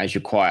as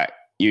you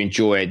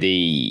enjoy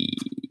the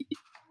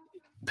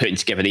putting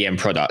together the end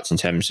product in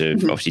terms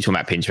of obviously talking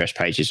about Pinterest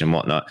pages and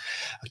whatnot.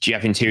 Do you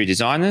have interior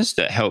designers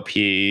that help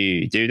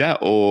you do that,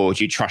 or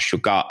do you trust your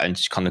gut and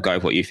just kind of go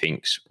with what you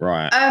think's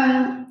right?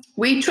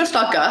 We trust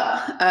our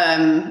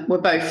gut. We're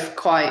both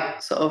quite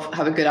sort of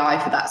have a good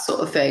eye for that sort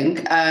of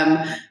thing.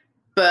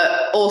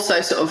 But also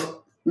sort of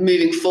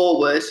moving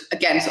forward,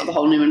 again, sort of the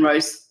whole Newman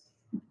Rose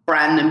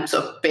brand and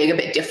sort of being a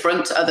bit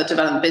different to other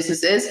development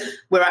businesses,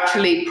 we're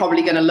actually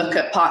probably going to look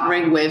at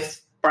partnering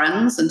with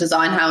brands and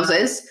design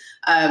houses.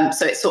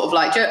 So it's sort of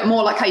like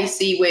more like how you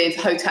see with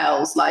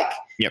hotels, like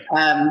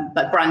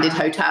branded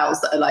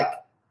hotels that are like,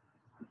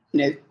 you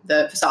know,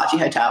 the Versace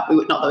hotel. We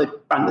would not the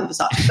brand with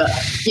Versace, but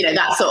you know,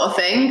 that sort of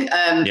thing.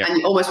 And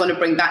you almost want to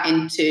bring that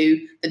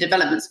into the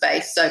development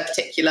space. So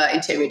particular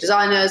interior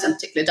designers and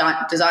particular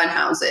design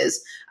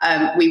houses,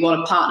 we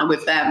want to partner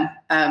with them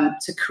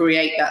to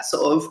create that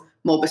sort of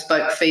more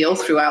bespoke feel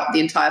throughout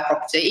the entire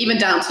property, even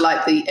down to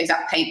like the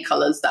exact paint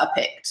colors that are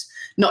picked,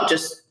 not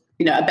just,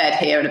 you know, a bed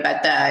here and a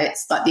bed there.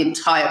 It's like the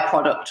entire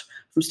product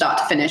from start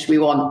to finish we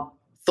want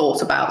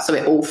thought about, so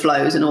it all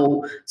flows and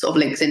all sort of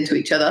links into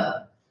each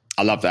other.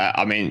 I love that.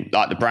 I mean,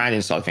 like the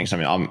branding side of things,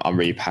 something I'm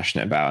really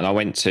passionate about. And I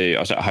was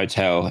at a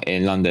hotel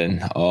in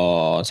London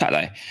on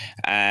Saturday,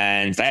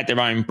 and they had their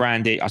own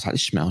branded. I was like,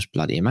 this smells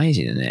bloody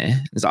amazing in there.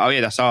 It's like, oh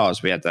yeah, that's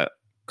ours. We had that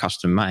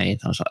custom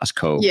made. I was like, that's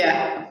cool.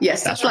 Yeah.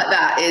 Stuff like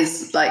that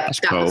is like, that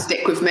cool. Will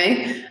stick with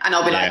me. And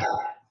I'll be like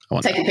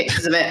taking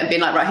pictures of it and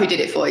being like, right, who did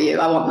it for you?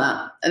 I want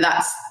that. And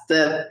that's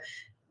the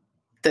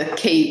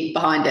key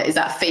behind it, is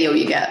that feel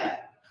you get.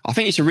 I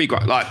think it's a really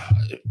great, like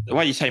the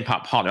way you say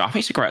partner, I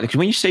think it's a great, because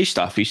when you see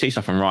stuff on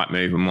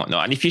Rightmove and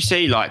whatnot, and if you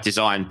see like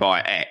designed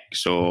by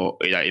X or,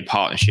 you know, in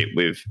partnership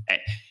with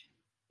X,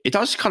 it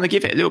does kind of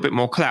give it a little bit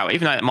more clout,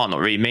 even though it might not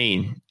really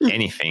mean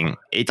anything.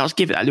 It does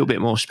give it a little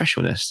bit more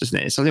specialness, doesn't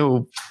it? It's a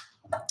little,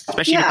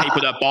 especially the people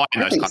that are buying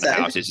those kind of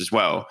houses as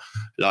well.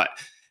 Like,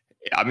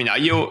 I mean,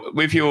 do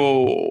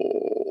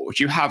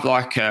you have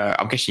like,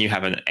 I'm guessing you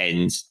have an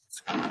end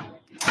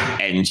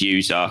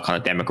user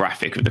kind of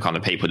demographic of the kind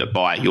of people that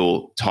buy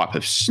your type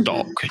of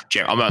stock.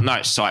 I mean, I know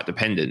it's site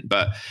dependent,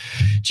 but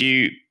do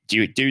you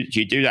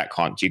do that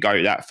kind? Do you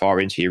go that far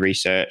into your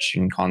research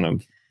and kind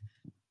of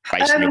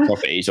basing your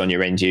properties on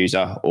your end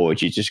user, or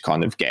do you just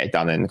kind of get it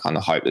done and kind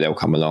of hope that they'll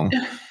come along?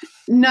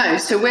 No,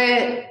 so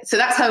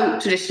that's how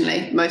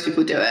traditionally most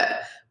people do it.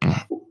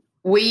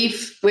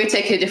 We're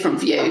taking a different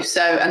view.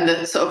 So, and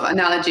the sort of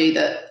analogy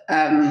that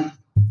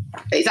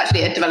it's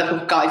actually a developer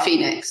called Guy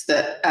Phoenix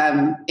that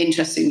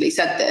interestingly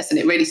said this, and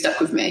it really stuck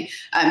with me.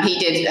 He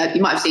did,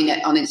 you might have seen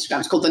it on Instagram.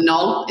 It's called The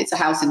Knoll. It's a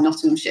house in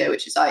Nottinghamshire,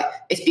 which is like,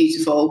 it's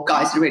beautiful.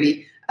 Guy's a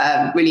really,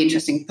 really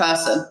interesting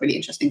person, really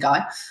interesting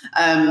guy.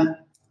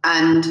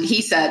 And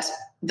he said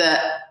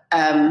that,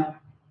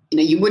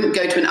 you wouldn't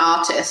go to an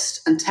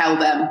artist and tell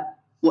them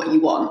what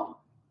you want.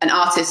 An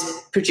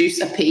artist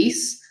produce a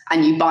piece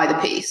and you buy the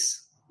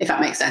piece, if that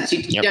makes sense.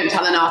 You don't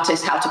tell an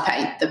artist how to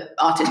paint, the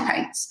artist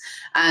paints.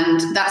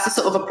 And that's the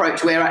sort of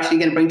approach we're actually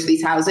going to bring to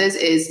these houses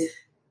is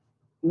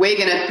we're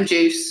going to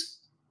produce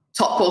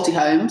top quality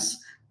homes.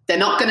 They're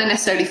not going to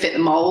necessarily fit the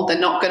mold. They're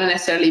not going to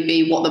necessarily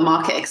be what the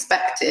market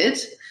expected,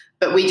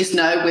 but we just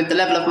know with the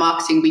level of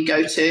marketing we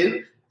go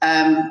to,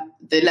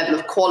 the level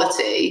of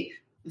quality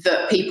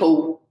that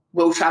people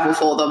will travel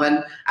for them.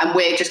 And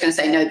we're just going to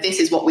say, no, this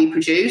is what we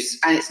produce.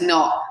 And it's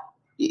not,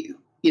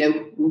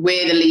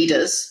 we're the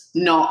leaders,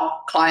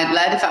 not client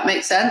led, if that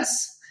makes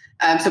sense.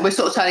 So we're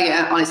sort of turning it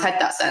on its head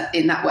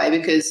in that way,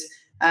 because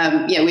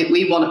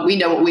we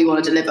know what we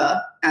want to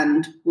deliver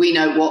and we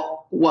know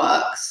what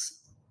works,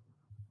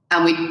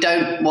 and we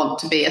don't want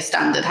to be a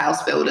standard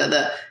house builder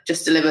that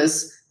just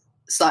delivers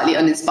slightly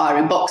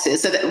uninspiring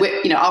boxes. So that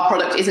our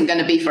product isn't going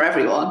to be for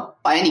everyone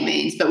by any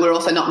means, but we're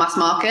also not mass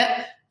market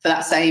for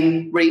that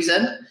same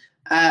reason.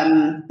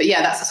 But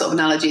yeah, that's the sort of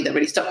analogy that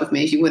really stuck with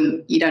me. Is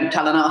you don't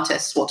tell an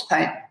artist what to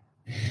paint.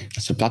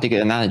 That's a bloody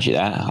good analogy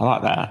there. I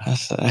like that.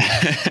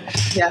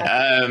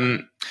 Yeah.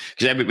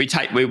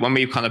 Because when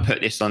we kind of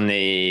put this on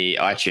the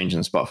iTunes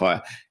and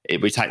Spotify,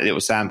 we take the little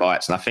sound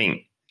bites, and I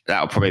think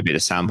that'll probably be the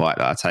sound bite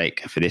that I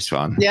take for this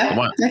one. Yeah.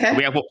 Okay.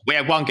 We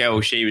had one girl,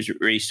 she was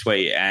really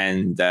sweet,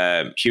 and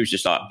she was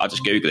just like, I'll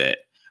just Google it,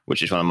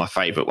 which is one of my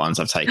favourite ones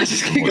I've taken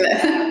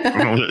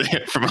from all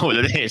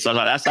of this. I was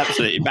like, that's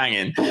absolutely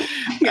banging.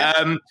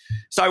 Yeah.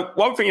 So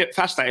one thing that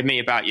fascinated me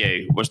about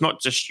you was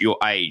not just your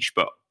age,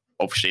 but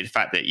obviously the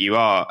fact that you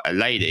are a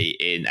lady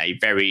in a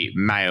very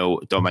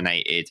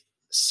male-dominated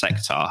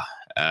sector.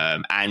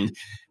 And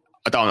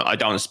I don't want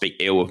to speak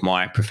ill of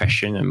my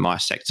profession and my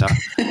sector,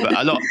 but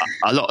a lot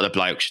of the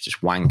blokes are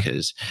just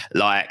wankers.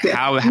 Like,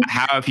 how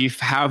have you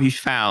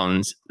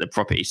found the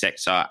property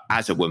sector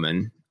as a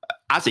woman,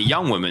 as a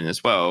young woman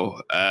as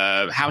well?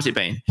 How's it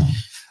been?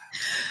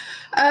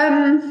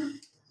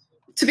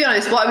 To be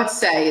honest, what I would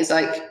say is,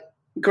 like,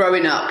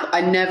 growing up,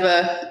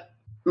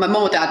 my mom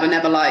or dad were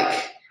never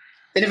like,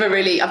 they never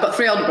really, I've got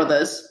 3 older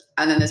brothers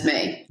and then there's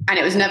me, and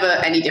it was never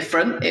any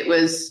different. It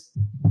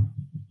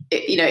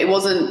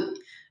wasn't,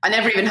 I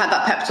never even had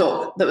that pep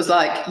talk that was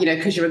like,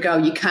 because you're a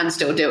girl, you can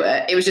still do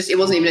it. It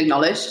wasn't even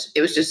acknowledged.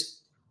 It was just,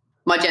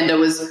 my gender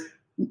was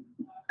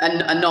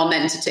a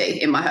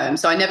non-entity in my home.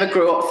 So I never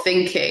grew up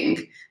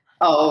thinking,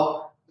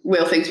 oh,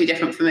 will things be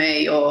different for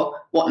me or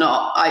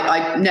whatnot?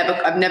 I've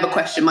never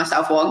questioned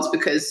myself once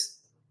because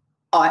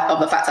of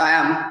the fact I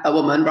am a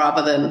woman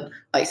rather than,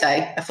 like,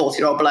 say, a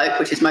 40-year-old bloke,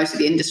 which is most of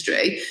the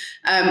industry.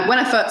 When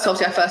I first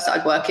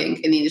started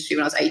working in the industry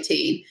when I was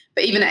 18,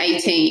 but even at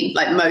 18,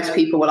 like, most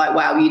people were like,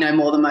 wow, you know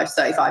more than most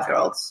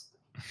 35-year-olds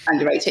and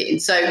you're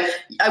 18. So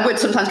I would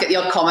sometimes get the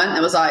odd comment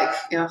that was like,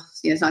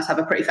 it's nice to have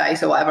a pretty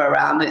face or whatever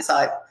around. And it's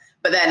like,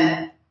 but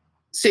then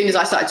as soon as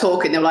I started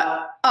talking, they were like,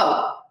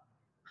 oh,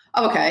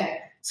 okay.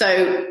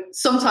 So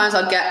sometimes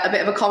I'd get a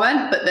bit of a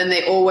comment, but then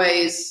they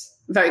always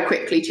very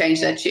quickly change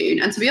their tune.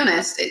 And to be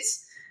honest,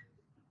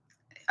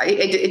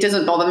 it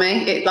doesn't bother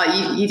me.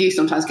 You do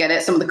sometimes get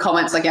it. Some of the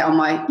comments I get on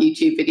my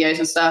YouTube videos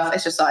and stuff,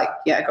 it's just like,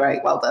 yeah,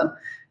 great, well done.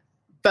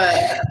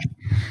 But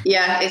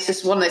yeah, it's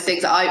just one of those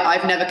things that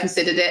I've never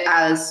considered it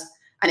as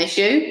an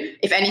issue.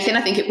 If anything,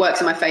 I think it works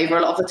in my favor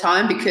a lot of the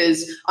time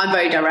because I'm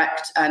very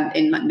direct, and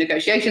in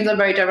negotiations I'm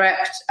very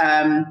direct.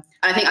 And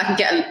I think I can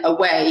get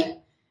away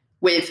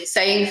with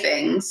saying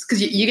things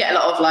because you get a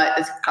lot of, like,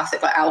 this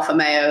classic, like, alpha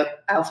male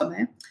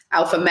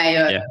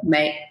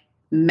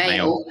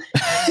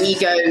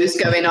egos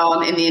going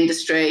on in the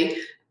industry,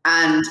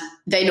 and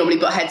they normally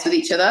butt heads with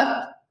each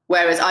other.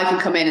 Whereas I can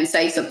come in and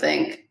say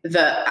something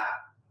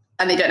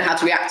and they don't know how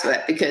to react to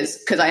it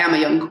because I am a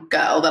young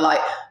girl. They're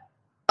like,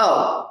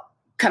 oh,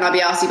 can I be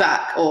arsey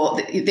back?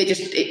 Or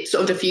it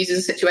sort of diffuses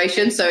the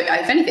situation. So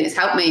if anything, it's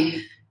helped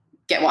me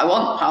get what I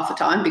want half the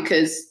time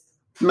because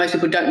most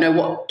people don't know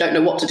what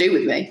to do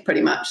with me,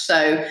 pretty much.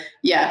 So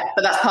yeah,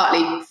 but that's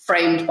partly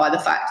framed by the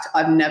fact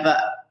I've never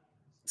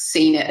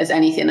seen it as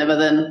anything other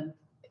than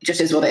it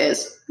just is what it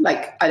is.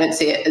 Like, I don't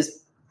see it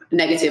as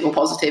negative or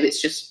positive. It's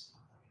just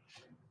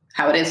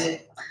how it is.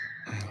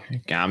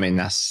 Yeah, I mean,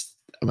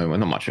 well,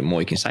 not much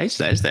more you can say to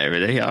that, is there,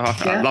 really?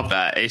 I love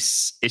that.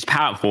 It's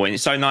powerful, and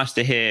it's so nice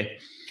to hear,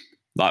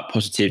 like,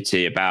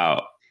 positivity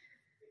about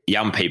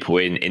young people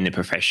in the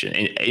profession,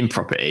 in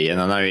property.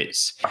 And I know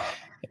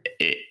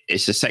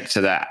it's a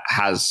sector that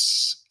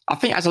has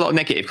a lot of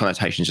negative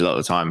connotations a lot of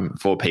the time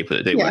for people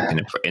that do work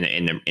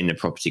in the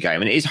property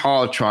game, and it is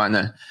hard trying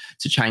to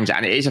change that.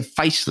 And it is a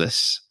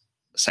faceless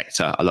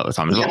sector a lot of the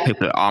time. There's a lot of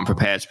people that aren't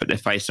prepared to put their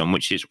face on,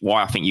 which is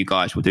why I think you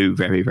guys will do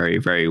very, very,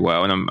 very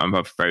well. And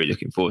I'm very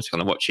looking forward to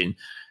kind of watching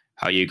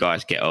how you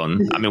guys get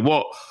on. I mean,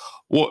 what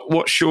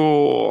what's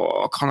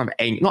your kind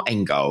of not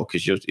end goal,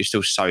 because you're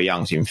still so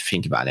young to even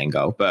think about an end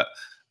goal, but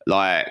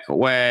like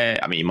where,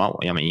 you might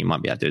be able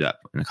to do that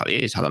in a couple of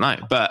years, I don't know,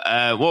 but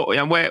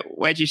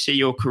where do you see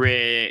your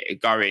career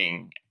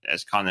going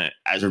as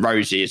a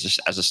Rosey,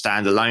 as a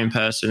standalone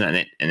person,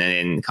 and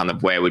then kind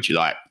of where would you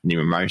like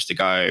Newman Rose to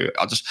go?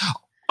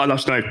 I'd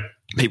love to know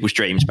people's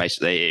dreams,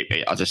 basically.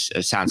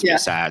 It sounds a bit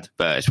sad,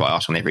 but it's what I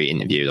ask on every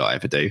interview that I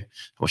ever do.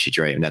 What's your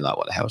dream? And they're like,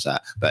 what the hell's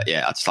that? But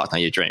yeah, I'd just like to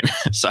know your dream.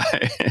 So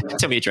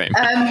tell me your dream.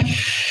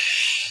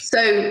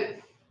 So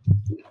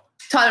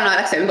Tyler and I,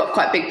 like I say, we've got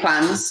quite big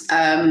plans.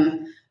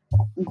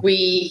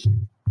 We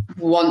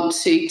want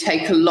to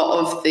take a lot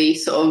of the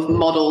sort of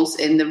models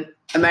in the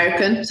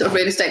American sort of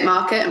real estate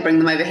market and bring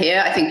them over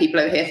here. I think people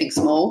over here think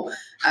small.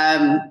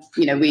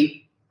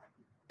 We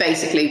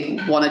basically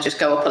want to just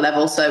go up a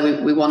level.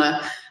 So we want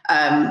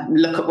to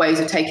look at ways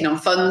of taking on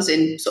funds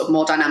in sort of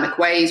more dynamic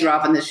ways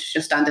rather than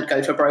just standard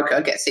go to a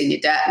broker, get senior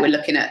debt. We're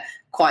looking at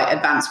quite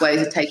advanced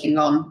ways of taking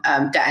on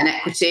debt and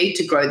equity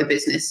to grow the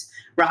business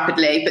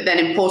rapidly. But then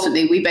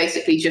importantly, we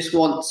basically just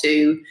want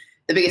to,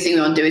 the biggest thing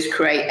we want to do is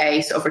create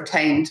a sort of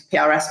retained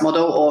PRS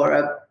model,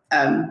 or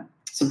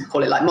some people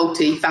call it like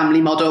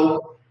multi-family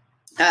model,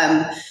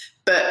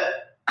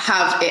 but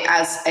have it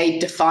as a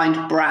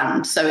defined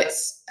brand. So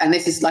and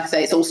this is, like I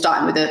say, it's all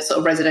starting with the sort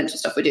of residential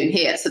stuff we're doing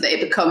here, so that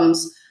it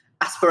becomes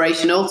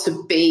aspirational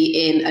to be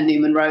in a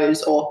Newman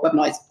Rose, or whether or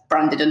not it's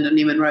branded under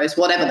Newman Rose,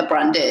 whatever the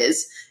brand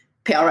is,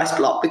 PRS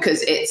block,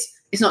 because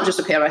it's not just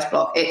a PRS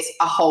block, it's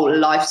a whole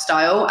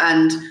lifestyle.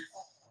 And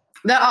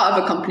there are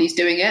other companies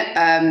doing it.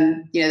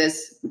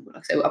 There's, like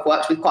I say, I've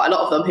worked with quite a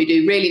lot of them who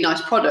do really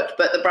nice product,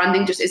 but the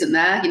branding just isn't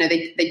there.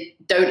 They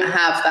don't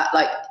have that,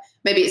 like,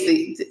 maybe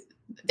it's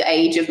the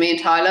age of me and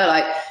Tyler,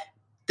 like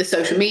the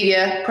social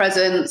media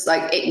presence,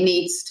 like it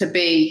needs to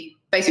be,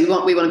 basically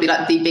we want to be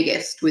like the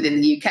biggest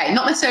within the UK,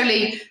 not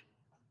necessarily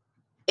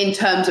in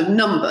terms of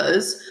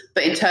numbers,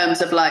 but in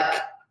terms of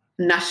like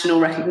national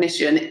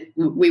recognition.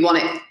 We want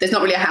it, there's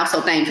not really a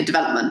household name for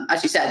development.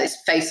 As you said, it's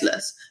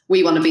faceless.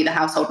 We want to be the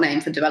household name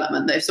for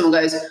development. That if someone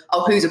goes,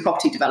 oh, who's a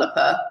property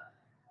developer?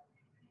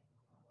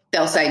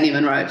 They'll say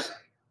Newman Rose.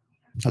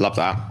 I love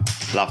that.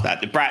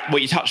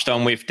 What you touched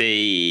on with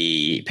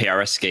the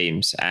PRS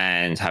schemes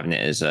and having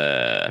it as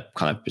a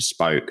kind of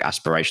bespoke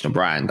aspirational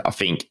brand, I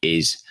think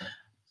is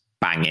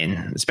banging,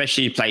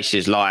 especially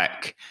places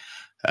like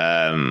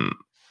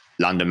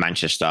London,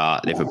 Manchester,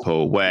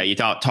 Liverpool, where you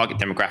don't target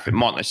demographic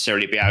might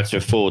necessarily be able to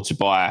afford to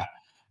buy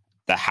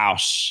the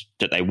house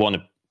that they want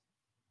to,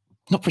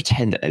 not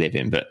pretend that they live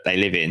in, but they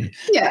live in.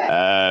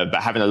 Yeah.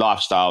 But having a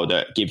lifestyle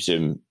that gives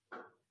them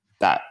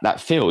that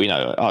feel, they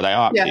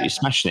are absolutely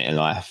smashing it in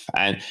life.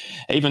 And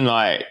even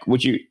like,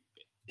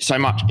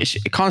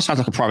 it kind of sounds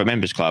like a private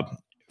members club,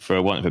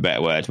 for want of a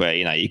better word, where,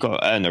 you've got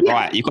to earn the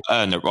right. You've got to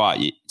earn the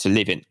right to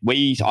live in.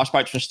 I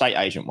spoke to an estate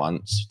agent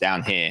once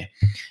down here.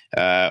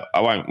 I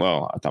don't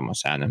want to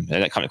sound them.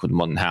 They're a company called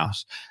Modern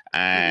House,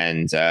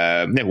 and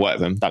never worked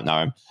with them, don't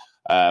know them.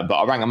 But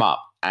I rang them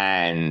up,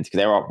 and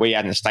we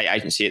had an estate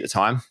agency at the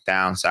time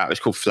down south. It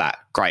was called Flat.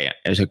 Great.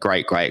 It was a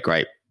great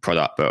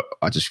product, but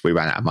we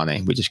ran out of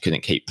money. We just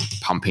couldn't keep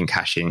pumping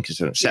cash in, because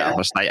set up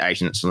estate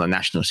agents on a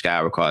national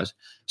scale requires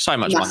so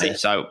much money.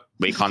 So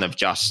we kind of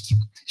just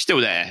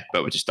still there,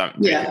 but we just don't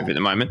do it at the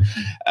moment.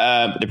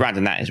 But the brand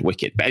and that is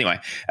wicked. But anyway,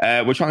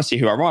 we're trying to see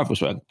who our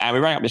rivals were, and we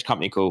rang up this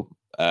company called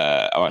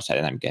I won't say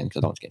the name again because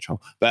I don't want to get in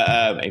trouble.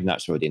 But even though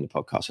it's already in the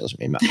podcast, it doesn't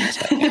really matter.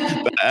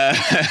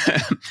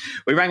 But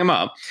we rang them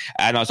up,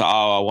 and I was like,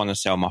 "Oh, I want to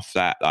sell my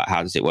flat. Like,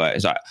 how does it work?"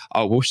 It's like,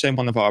 "Oh, we'll send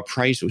one of our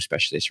appraisal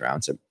specialists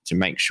around to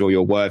make sure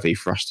you're worthy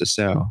for us to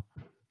sell."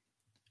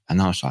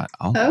 And I was like,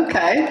 "Oh,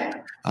 okay."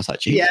 I was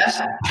like,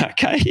 "Jesus,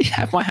 okay,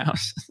 have my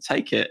house,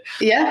 take it."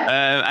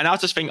 Yeah. And I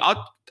was just thinking,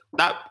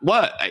 that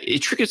work. It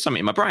triggered something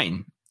in my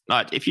brain.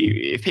 Like, if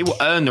people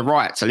earn the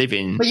right to live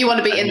in, but you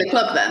want to be in the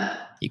club then.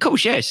 Of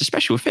course, yeah, it's a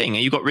special thing,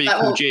 and you've got really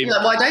cool gym.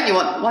 Like, why don't you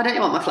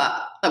want my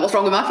flat? Like, what's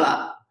wrong with my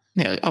flat?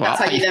 Yeah, that's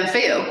how you then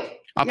feel.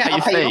 I'll pay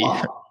your fee.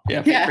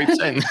 Yeah,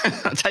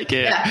 3%. I'll take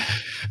it. Yeah.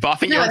 But I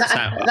think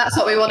that's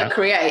what we want to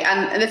create.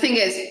 And the thing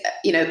is,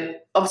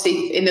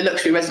 obviously in the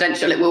luxury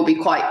residential, it will be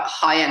quite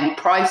high-end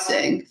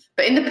pricing.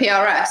 But in the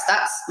PRS,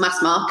 that's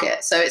mass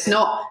market. So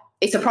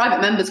it's a private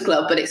members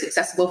club, but it's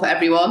accessible for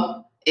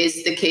everyone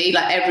is the key.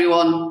 Like,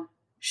 everyone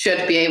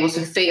should be able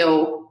to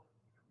feel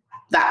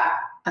that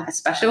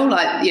special.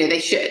 Like,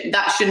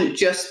 that shouldn't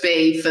just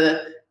be for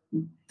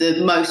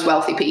the most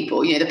wealthy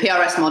people. The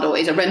PRS model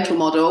is a rental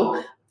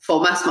model for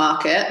mass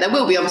market. There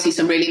will be obviously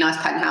some really nice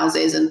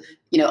penthouses and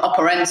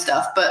upper end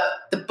stuff, but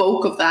the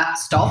bulk of that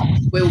stock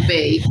will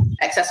be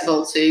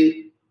accessible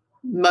to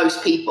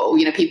most people,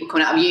 people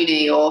coming out of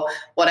uni or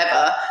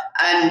whatever.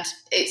 And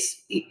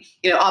it's,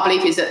 our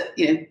belief is that,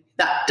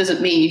 that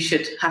doesn't mean you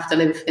should have to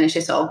live in a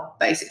shithole,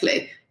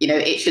 basically.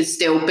 It should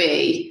still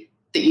be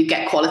that you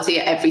get quality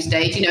at every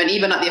stage, and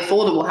even like the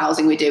affordable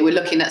housing we do, we're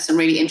looking at some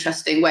really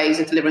interesting ways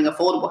of delivering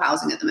affordable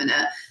housing at the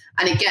minute.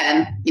 And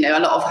again, a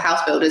lot of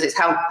house builders, it's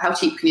how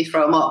cheap can you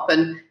throw them up,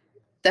 and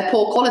they're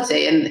poor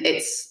quality, and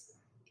it's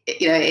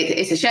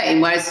it's a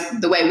shame. Whereas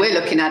the way we're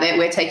looking at it,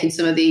 we're taking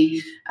some of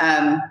the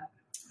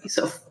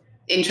sort of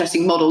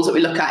interesting models that we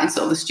look at in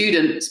sort of the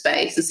student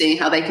space and seeing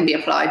how they can be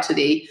applied to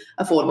the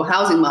affordable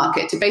housing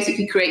market to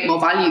basically create more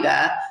value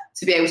there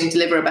to be able to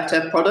deliver a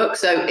better product.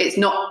 So it's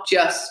not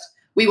just,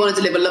 we want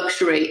to deliver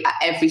luxury at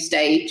every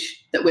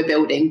stage that we're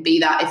building, be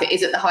that if it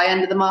is at the high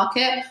end of the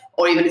market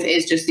or even if it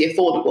is just the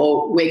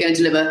affordable, we're going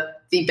to deliver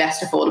the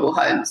best affordable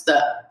homes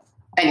that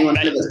anyone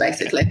delivers,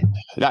 basically.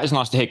 That is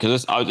nice to hear,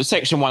 because the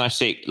Section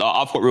 106, like,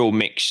 I've got real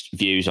mixed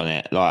views on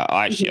it. Like,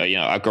 I actually,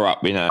 I grew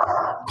up in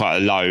quite a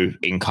low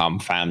income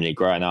family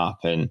growing up,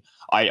 and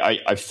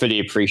I fully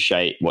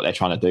appreciate what they're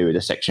trying to do with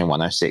the Section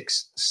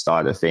 106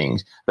 style of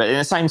things. But at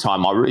the same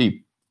time, I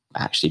really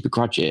actually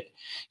begrudge it,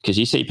 because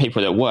you see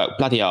people that work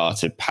bloody hard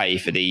to pay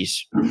for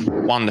these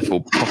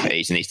wonderful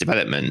properties and these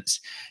developments,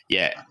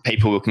 yet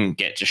people can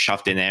get just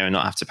shoved in there and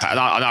not have to pay. And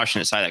I know I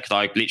shouldn't say that, because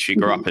I literally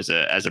grew up as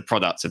a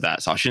product of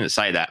that, so I shouldn't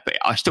say that, but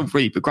I still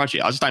really begrudge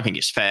it. I just don't think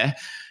it's fair.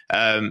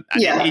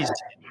 It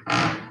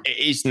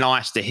is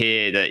nice to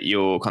hear that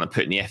you're kind of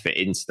putting the effort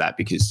into that,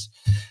 because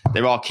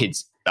there are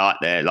kids out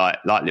there like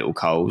little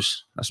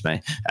Coles, that's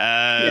me,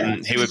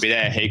 who would be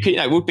there, who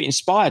could, would be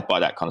inspired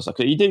by that kind of stuff.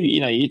 Because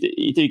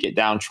you do get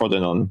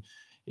downtrodden on.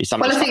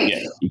 Some of the stuff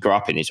you grow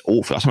up in is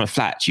awful. Some of the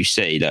flats you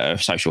see that are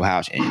social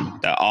housing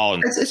that are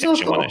on Section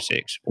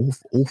 106,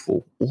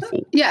 awful.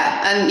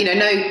 Yeah,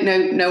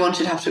 and no one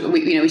should have to.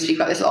 We speak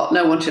about this a lot.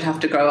 No one should have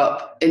to grow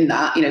up in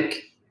that.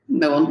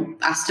 No one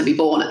has to be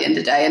born at the end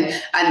of the day.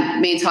 And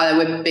me and Tyler,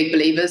 we're big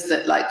believers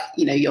that,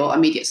 your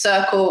immediate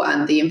circle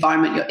and the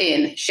environment you're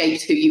in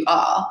shapes who you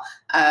are.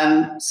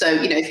 So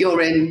if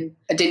you're in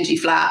a dingy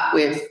flat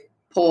with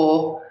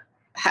poor,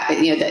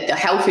 the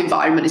health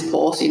environment is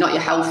poor, so you're not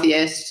your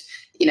healthiest.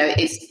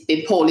 It's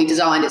been poorly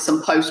designed. It's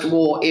some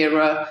post-war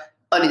era,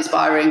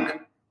 uninspiring,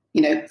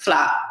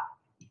 flat.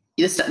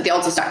 The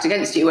odds are stacked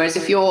against you. Whereas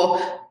if you're,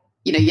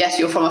 yes,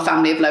 you're from a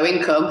family of low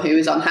income who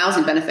is on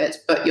housing benefits,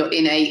 but you're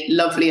in a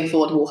lovely,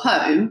 affordable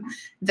home,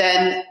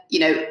 then,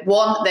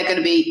 one, they're going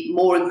to be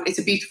more, it's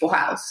a beautiful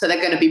house, so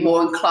they're going to be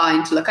more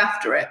inclined to look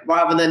after it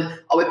rather than,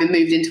 we've been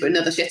moved into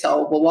another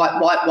shithole. Well,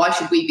 why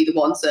should we be the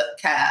ones that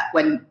care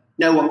when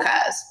no one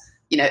cares?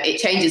 It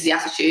changes the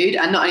attitude.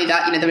 And not only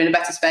that, they're in a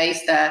better space,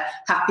 they're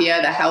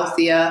happier, they're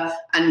healthier.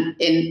 And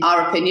in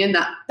our opinion,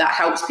 that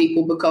helps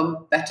people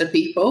become better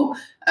people.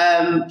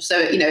 So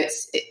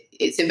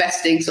it's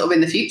investing sort of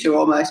in the future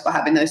almost by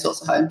having those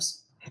sorts of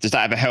homes. Does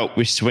that ever help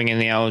with swinging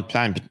the old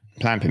plan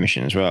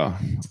permission as well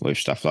with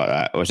stuff like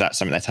that? Or is that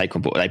something they take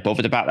on board? Are they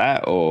bothered about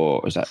that?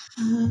 Or is that...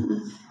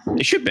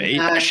 It should be.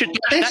 No,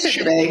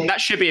 that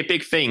should be a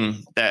big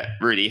thing that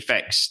really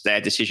affects their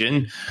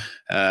decision.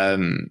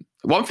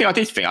 One thing I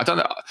did think, I don't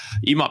know,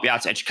 you might be able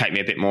to educate me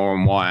a bit more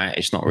on why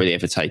it's not really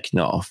ever taken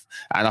off.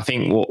 And I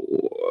think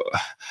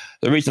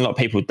the reason a lot of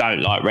people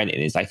don't like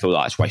renting is they feel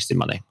like it's wasting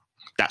money.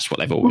 That's what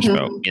they've always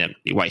felt.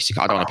 You're wasting.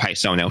 I don't want to pay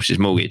someone else's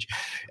mortgage.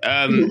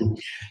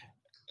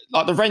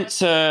 Like the rent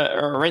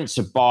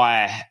to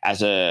buy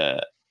as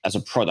a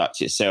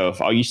product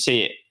itself, you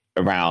see it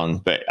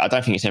around, but I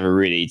don't think it's ever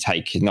really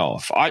taken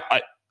off.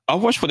 I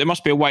always thought there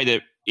must be a way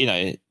that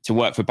to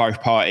work for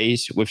both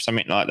parties with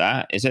something like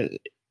that. Is it?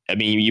 I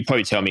mean, you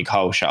probably tell me,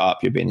 Cole, shut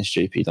up, you're being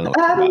stupid. I don't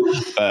know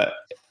what but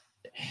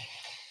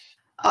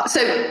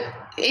so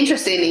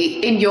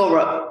interestingly, in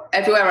Europe,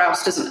 everywhere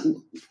else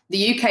doesn't.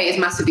 The UK is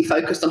massively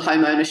focused on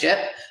home ownership.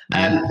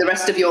 The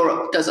rest of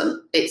Europe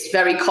doesn't. It's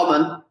very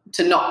common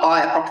to not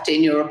buy a property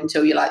in Europe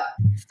until you're like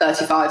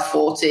 35,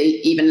 40,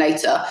 even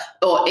later,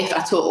 or if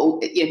at all.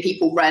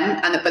 People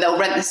rent, but they'll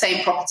rent the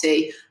same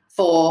property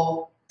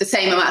for the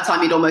same amount of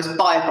time you'd almost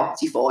buy a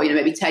property for.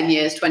 Maybe 10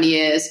 years, 20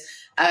 years.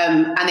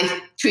 And they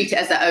treat it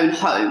as their own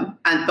home,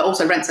 but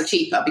also rents are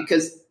cheaper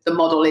because the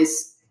model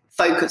is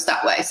focused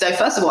that way. So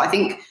first of all, I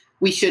think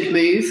we should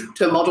move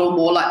to a model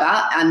more like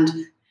that, and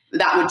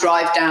that would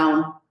drive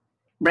down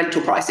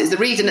rental prices. The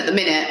reason at the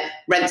minute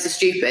rents are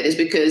stupid is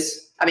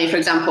because, for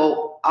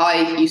example,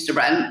 I used to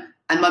rent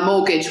and my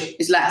mortgage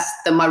is less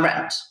than my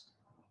rent,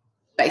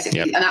 basically.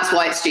 Yep. And that's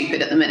why it's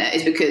stupid at the minute,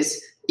 is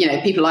because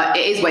people it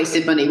is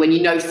wasted money when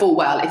you know full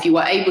well if you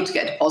were able to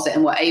get a deposit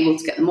and were able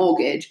to get the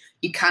mortgage,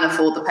 you can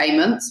afford the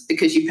payments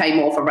because you pay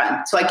more for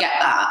rent. So I get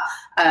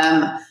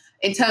that.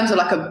 In terms of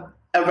like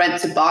a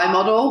rent to buy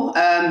model,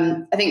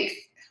 I think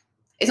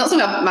it's not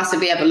something I've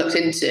massively ever looked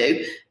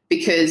into,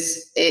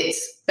 because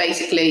it's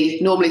basically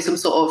normally some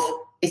sort of,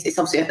 it's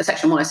obviously a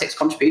Section 106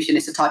 contribution.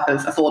 It's a type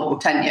of affordable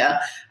tenure.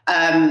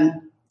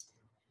 And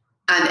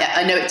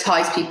I know it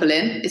ties people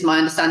in, is my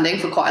understanding,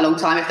 for quite a long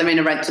time. If they're in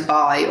a rent to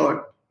buy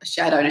or a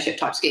shared ownership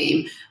type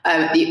scheme,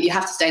 you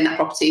have to stay in that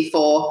property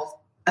for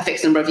a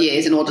fixed number of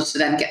years in order to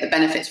then get the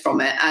benefits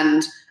from it.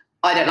 And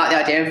I don't like the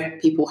idea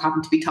of people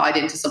having to be tied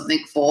into something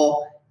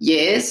for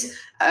years.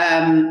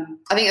 I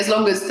think as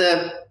long as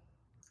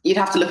you'd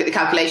have to look at the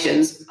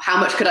calculations. How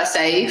much could I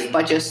save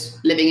by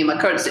just living in my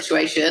current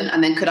situation?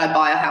 And then could I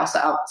buy a house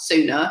out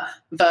sooner,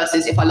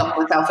 versus if I lock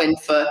myself in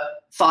for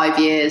 5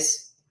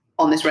 years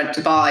on this rent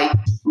to buy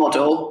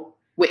model,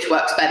 which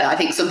works better. I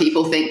think some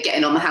people think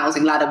getting on the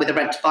housing ladder with a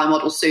rent to buy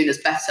model soon is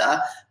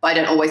better, but I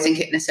don't always think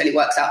it necessarily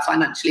works out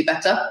financially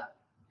better.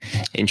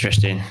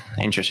 Interesting.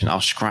 I'll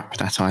scrap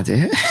that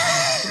idea.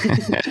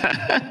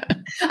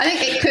 I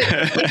think it could,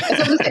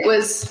 as long as it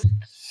was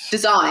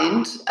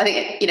designed, I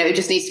think it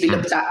just needs to be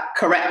looked at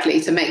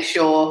correctly to make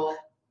sure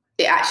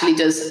it actually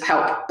does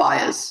help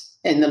buyers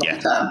in the long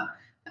term.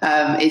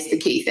 Is the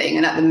key thing.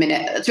 And at the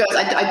minute, to be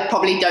honest, I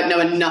probably don't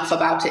know enough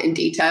about it in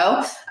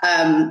detail,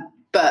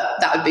 but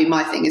that would be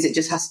my thing, is it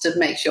just has to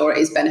make sure it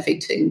is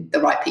benefiting the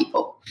right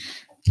people.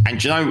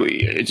 And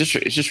it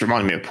just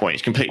reminded me of a point.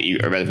 It's completely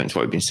irrelevant to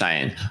what we've been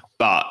saying,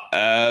 but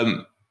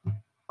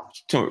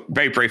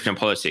very briefly on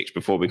politics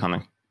before we kind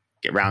of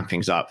get round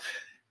things up.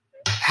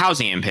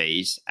 Housing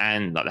MPs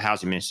and like the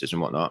housing ministers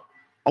and whatnot,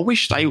 I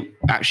wish they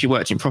actually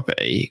worked in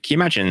property. Can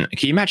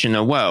you imagine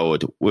a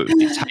world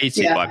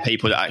dictated by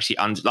people that actually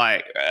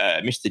like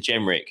Mr.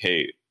 Jenrick,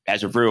 who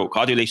has a real,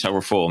 I do leasehold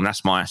reform,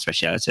 that's my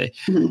speciality,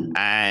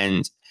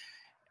 and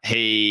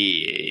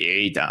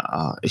he done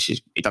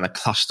a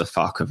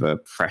clusterfuck of a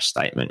press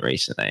statement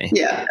recently.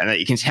 Yeah, and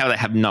you can tell they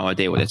have no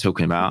idea what they're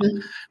talking about,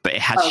 but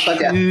it had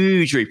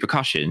huge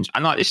repercussions.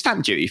 And like this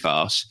stamp duty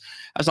farce,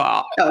 I was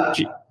like,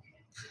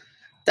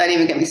 don't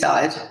even get me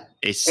started.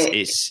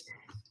 It's.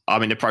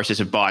 I'm in the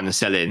process of buying and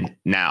selling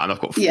now, and I've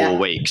got 4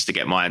 weeks to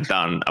get mine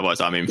done. Otherwise,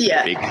 I'm in for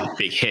a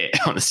big hit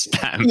on the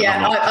stamp.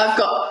 Yeah,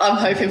 I'm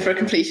hoping for a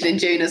completion in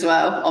June as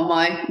well on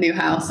my new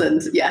house,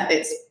 and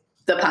it's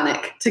the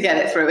panic to get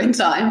it through in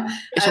time.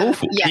 It's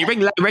awful. Yeah. Can you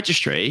ring Land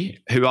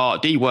Registry, who are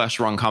the worst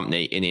run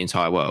company in the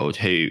entire world,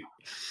 who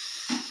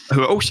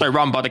are also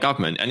run by the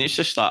government, and it's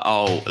just like,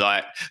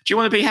 do you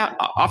want to be?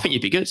 I think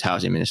you'd be good as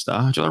housing minister. Do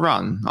you want to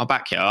run? I'll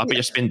back you. I'll be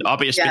a spin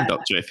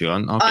doctor if you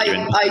want.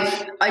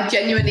 I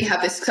genuinely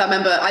have this, because I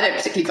remember I don't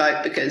particularly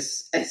vote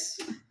because it's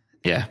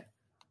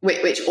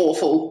which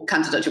awful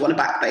candidate do you want to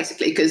back,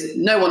 basically, because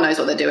no one knows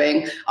what they're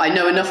doing. I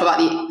know enough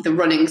about the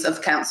runnings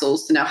of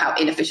councils to know how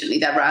inefficiently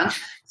they're ran.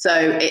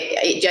 So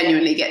it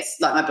genuinely gets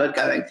like my blood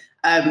going.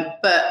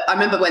 But I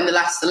remember when the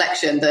last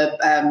election, the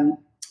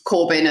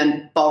Corbyn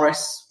and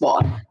Boris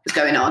one was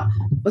going on.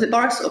 Was it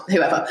Boris or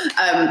whoever?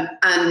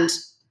 And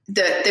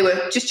they were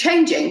just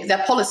changing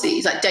their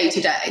policies like day to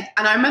day.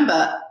 And I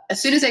remember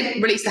as soon as they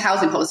released the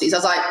housing policies, I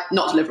was like,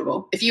 not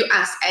deliverable. If you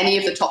ask any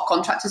of the top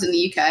contractors in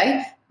the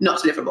UK, not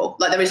deliverable.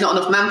 Like there is not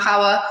enough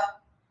manpower,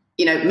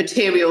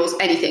 materials,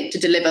 anything to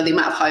deliver the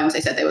amount of homes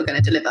they said they were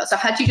going to deliver. So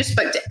had you just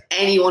spoke to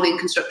anyone in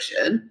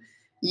construction,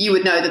 you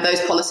would know that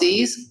those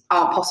policies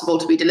aren't possible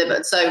to be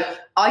delivered. So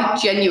I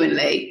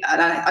genuinely,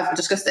 and I've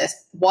discussed this,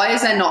 why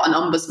is there not an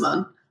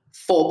ombudsman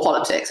for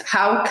politics?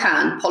 How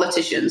can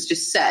politicians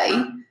just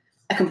say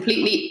a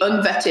completely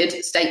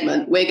unvetted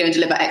statement, we're going to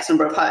deliver X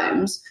number of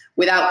homes,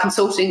 without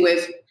consulting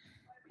with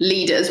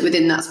leaders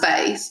within that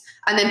space,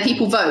 and then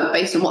people vote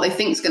based on what they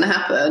think is going to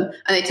happen,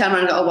 and they turn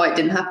around and go, oh, why it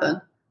didn't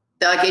happen?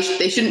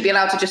 They shouldn't be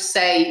allowed to just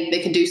say they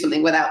can do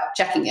something without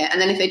checking it.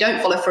 And then if they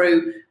don't follow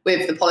through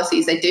with the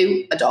policies they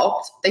do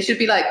adopt, they should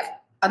be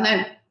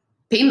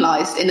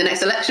penalised in the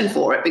next election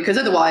for it, because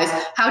otherwise,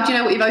 how do you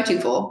know what you're voting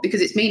for? Because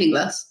it's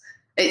meaningless.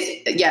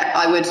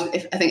 I would,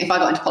 I think if I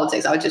got into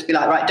politics, I would just be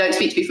like, right, don't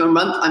speak to me for a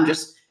month. I'm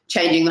just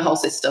changing the whole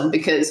system,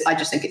 because I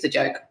just think it's a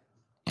joke.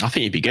 I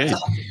think you'd be good.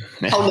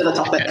 Whole other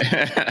topic.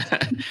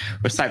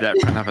 We'll save that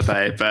for another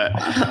day. But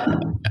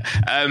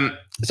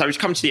so we've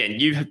come to the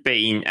end. You have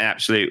been an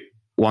absolute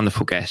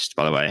wonderful guest,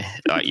 by the way.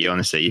 Like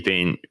honestly, you've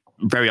been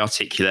very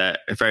articulate,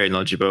 very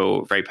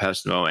knowledgeable, very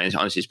personal, and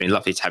honestly, it's been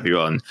lovely to have you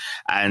on.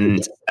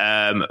 And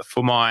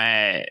for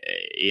my,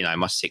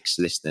 my 6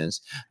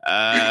 listeners,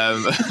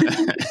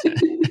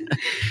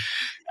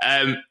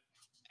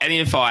 any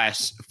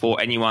advice for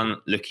anyone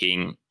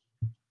looking,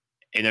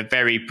 in a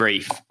very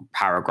brief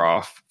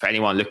paragraph, for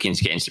anyone looking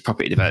to get into the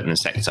property development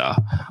sector,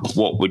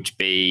 what would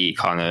be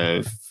kind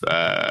of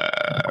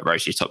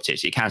Rosey's top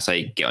tips? You can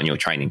say get on your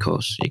training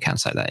course. You can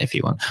say that if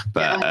you want.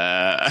 But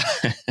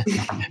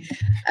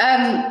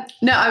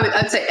no,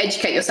 I'd say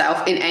educate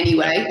yourself in any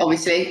way.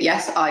 Obviously,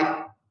 yes,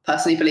 I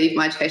personally believe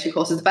my education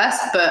course is the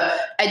best, but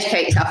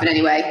educate yourself in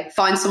any way.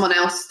 Find someone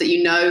else that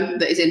you know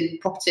that is in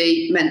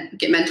property,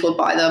 get mentored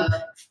by them.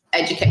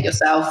 Educate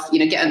yourself,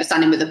 get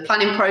understanding with the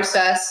planning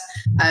process.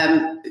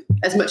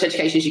 As much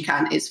education as you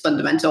can is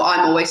fundamental. I'm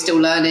always still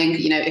learning.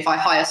 If I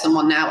hire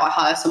someone now, I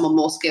hire someone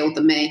more skilled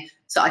than me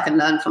so I can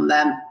learn from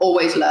them.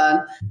 Always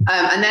learn.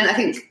 And then I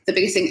think the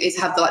biggest thing is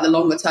have the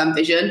longer term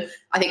vision.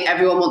 I think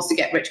everyone wants to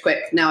get rich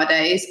quick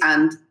nowadays,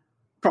 and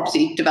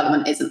property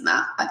development isn't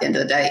that. At the end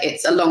of the day,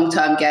 it's a long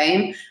term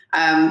game.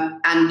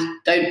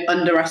 And don't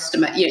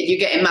underestimate. You're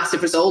getting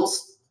massive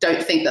results.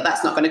 Don't think that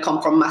that's not going to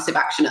come from massive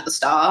action at the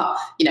start.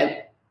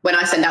 When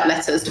I send out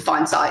letters to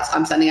find sites,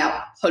 I'm sending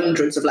out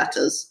hundreds of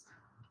letters.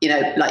 You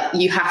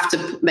have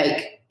to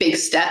make big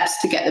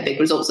steps to get the big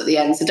results at the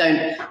end. So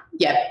don't,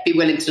 be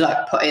willing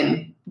to put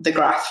in the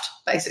graft,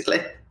 basically.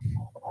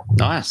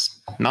 Nice.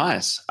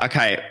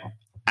 Okay.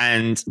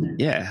 And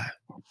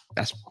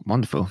that's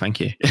wonderful. Thank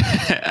you.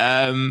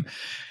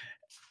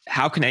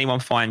 how can anyone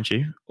find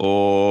you,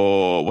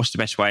 or what's the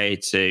best way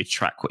to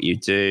track what you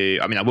do?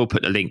 I mean, I will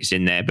put the links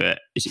in there, but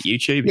is it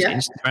YouTube? Is it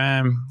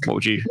Instagram? What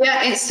would you?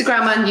 Yeah,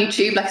 Instagram and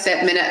YouTube. Like I said, at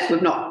the minute,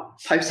 we've not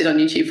posted on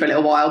YouTube for a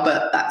little while,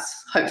 but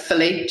that's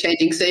hopefully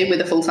changing soon with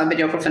a full-time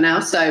videographer now.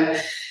 So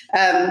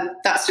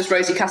that's just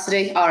Rosey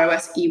Cassidy,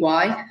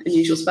 Rosey,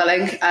 unusual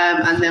spelling.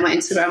 And then my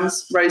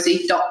Instagram's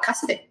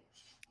rosey.cassidy.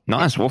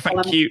 Nice. Well,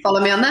 thank you.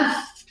 Follow me on there.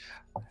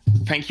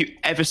 Thank you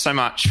ever so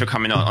much for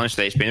coming on.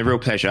 Honestly, it's been a real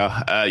pleasure.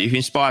 You've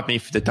inspired me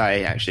for the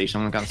day, actually. So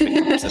I'm going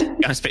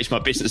to speak to my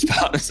business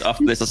partners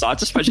after this. I was like, I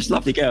just spoke to this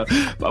lovely girl,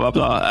 blah, blah,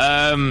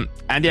 blah.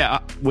 And yeah,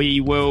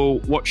 we will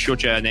watch your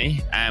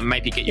journey and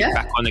maybe get you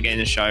back on again in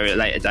the show at a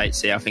later date,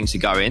 see how things are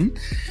going.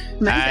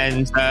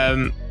 Amazing.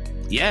 And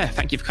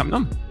thank you for coming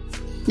on.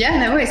 Yeah,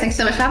 no worries. Thanks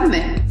so much for having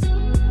me.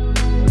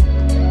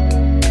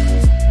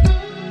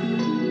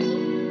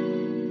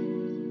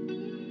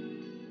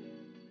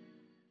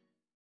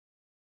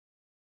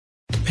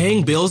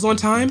 Paying bills on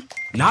time?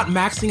 Not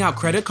maxing out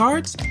credit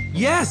cards?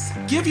 Yes,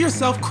 give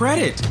yourself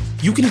credit.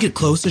 You can get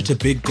closer to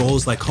big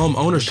goals like home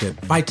ownership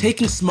by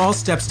taking small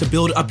steps to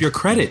build up your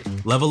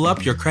credit. Level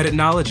up your credit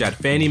knowledge at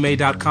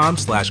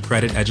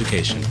fanniemae.com/credit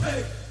education.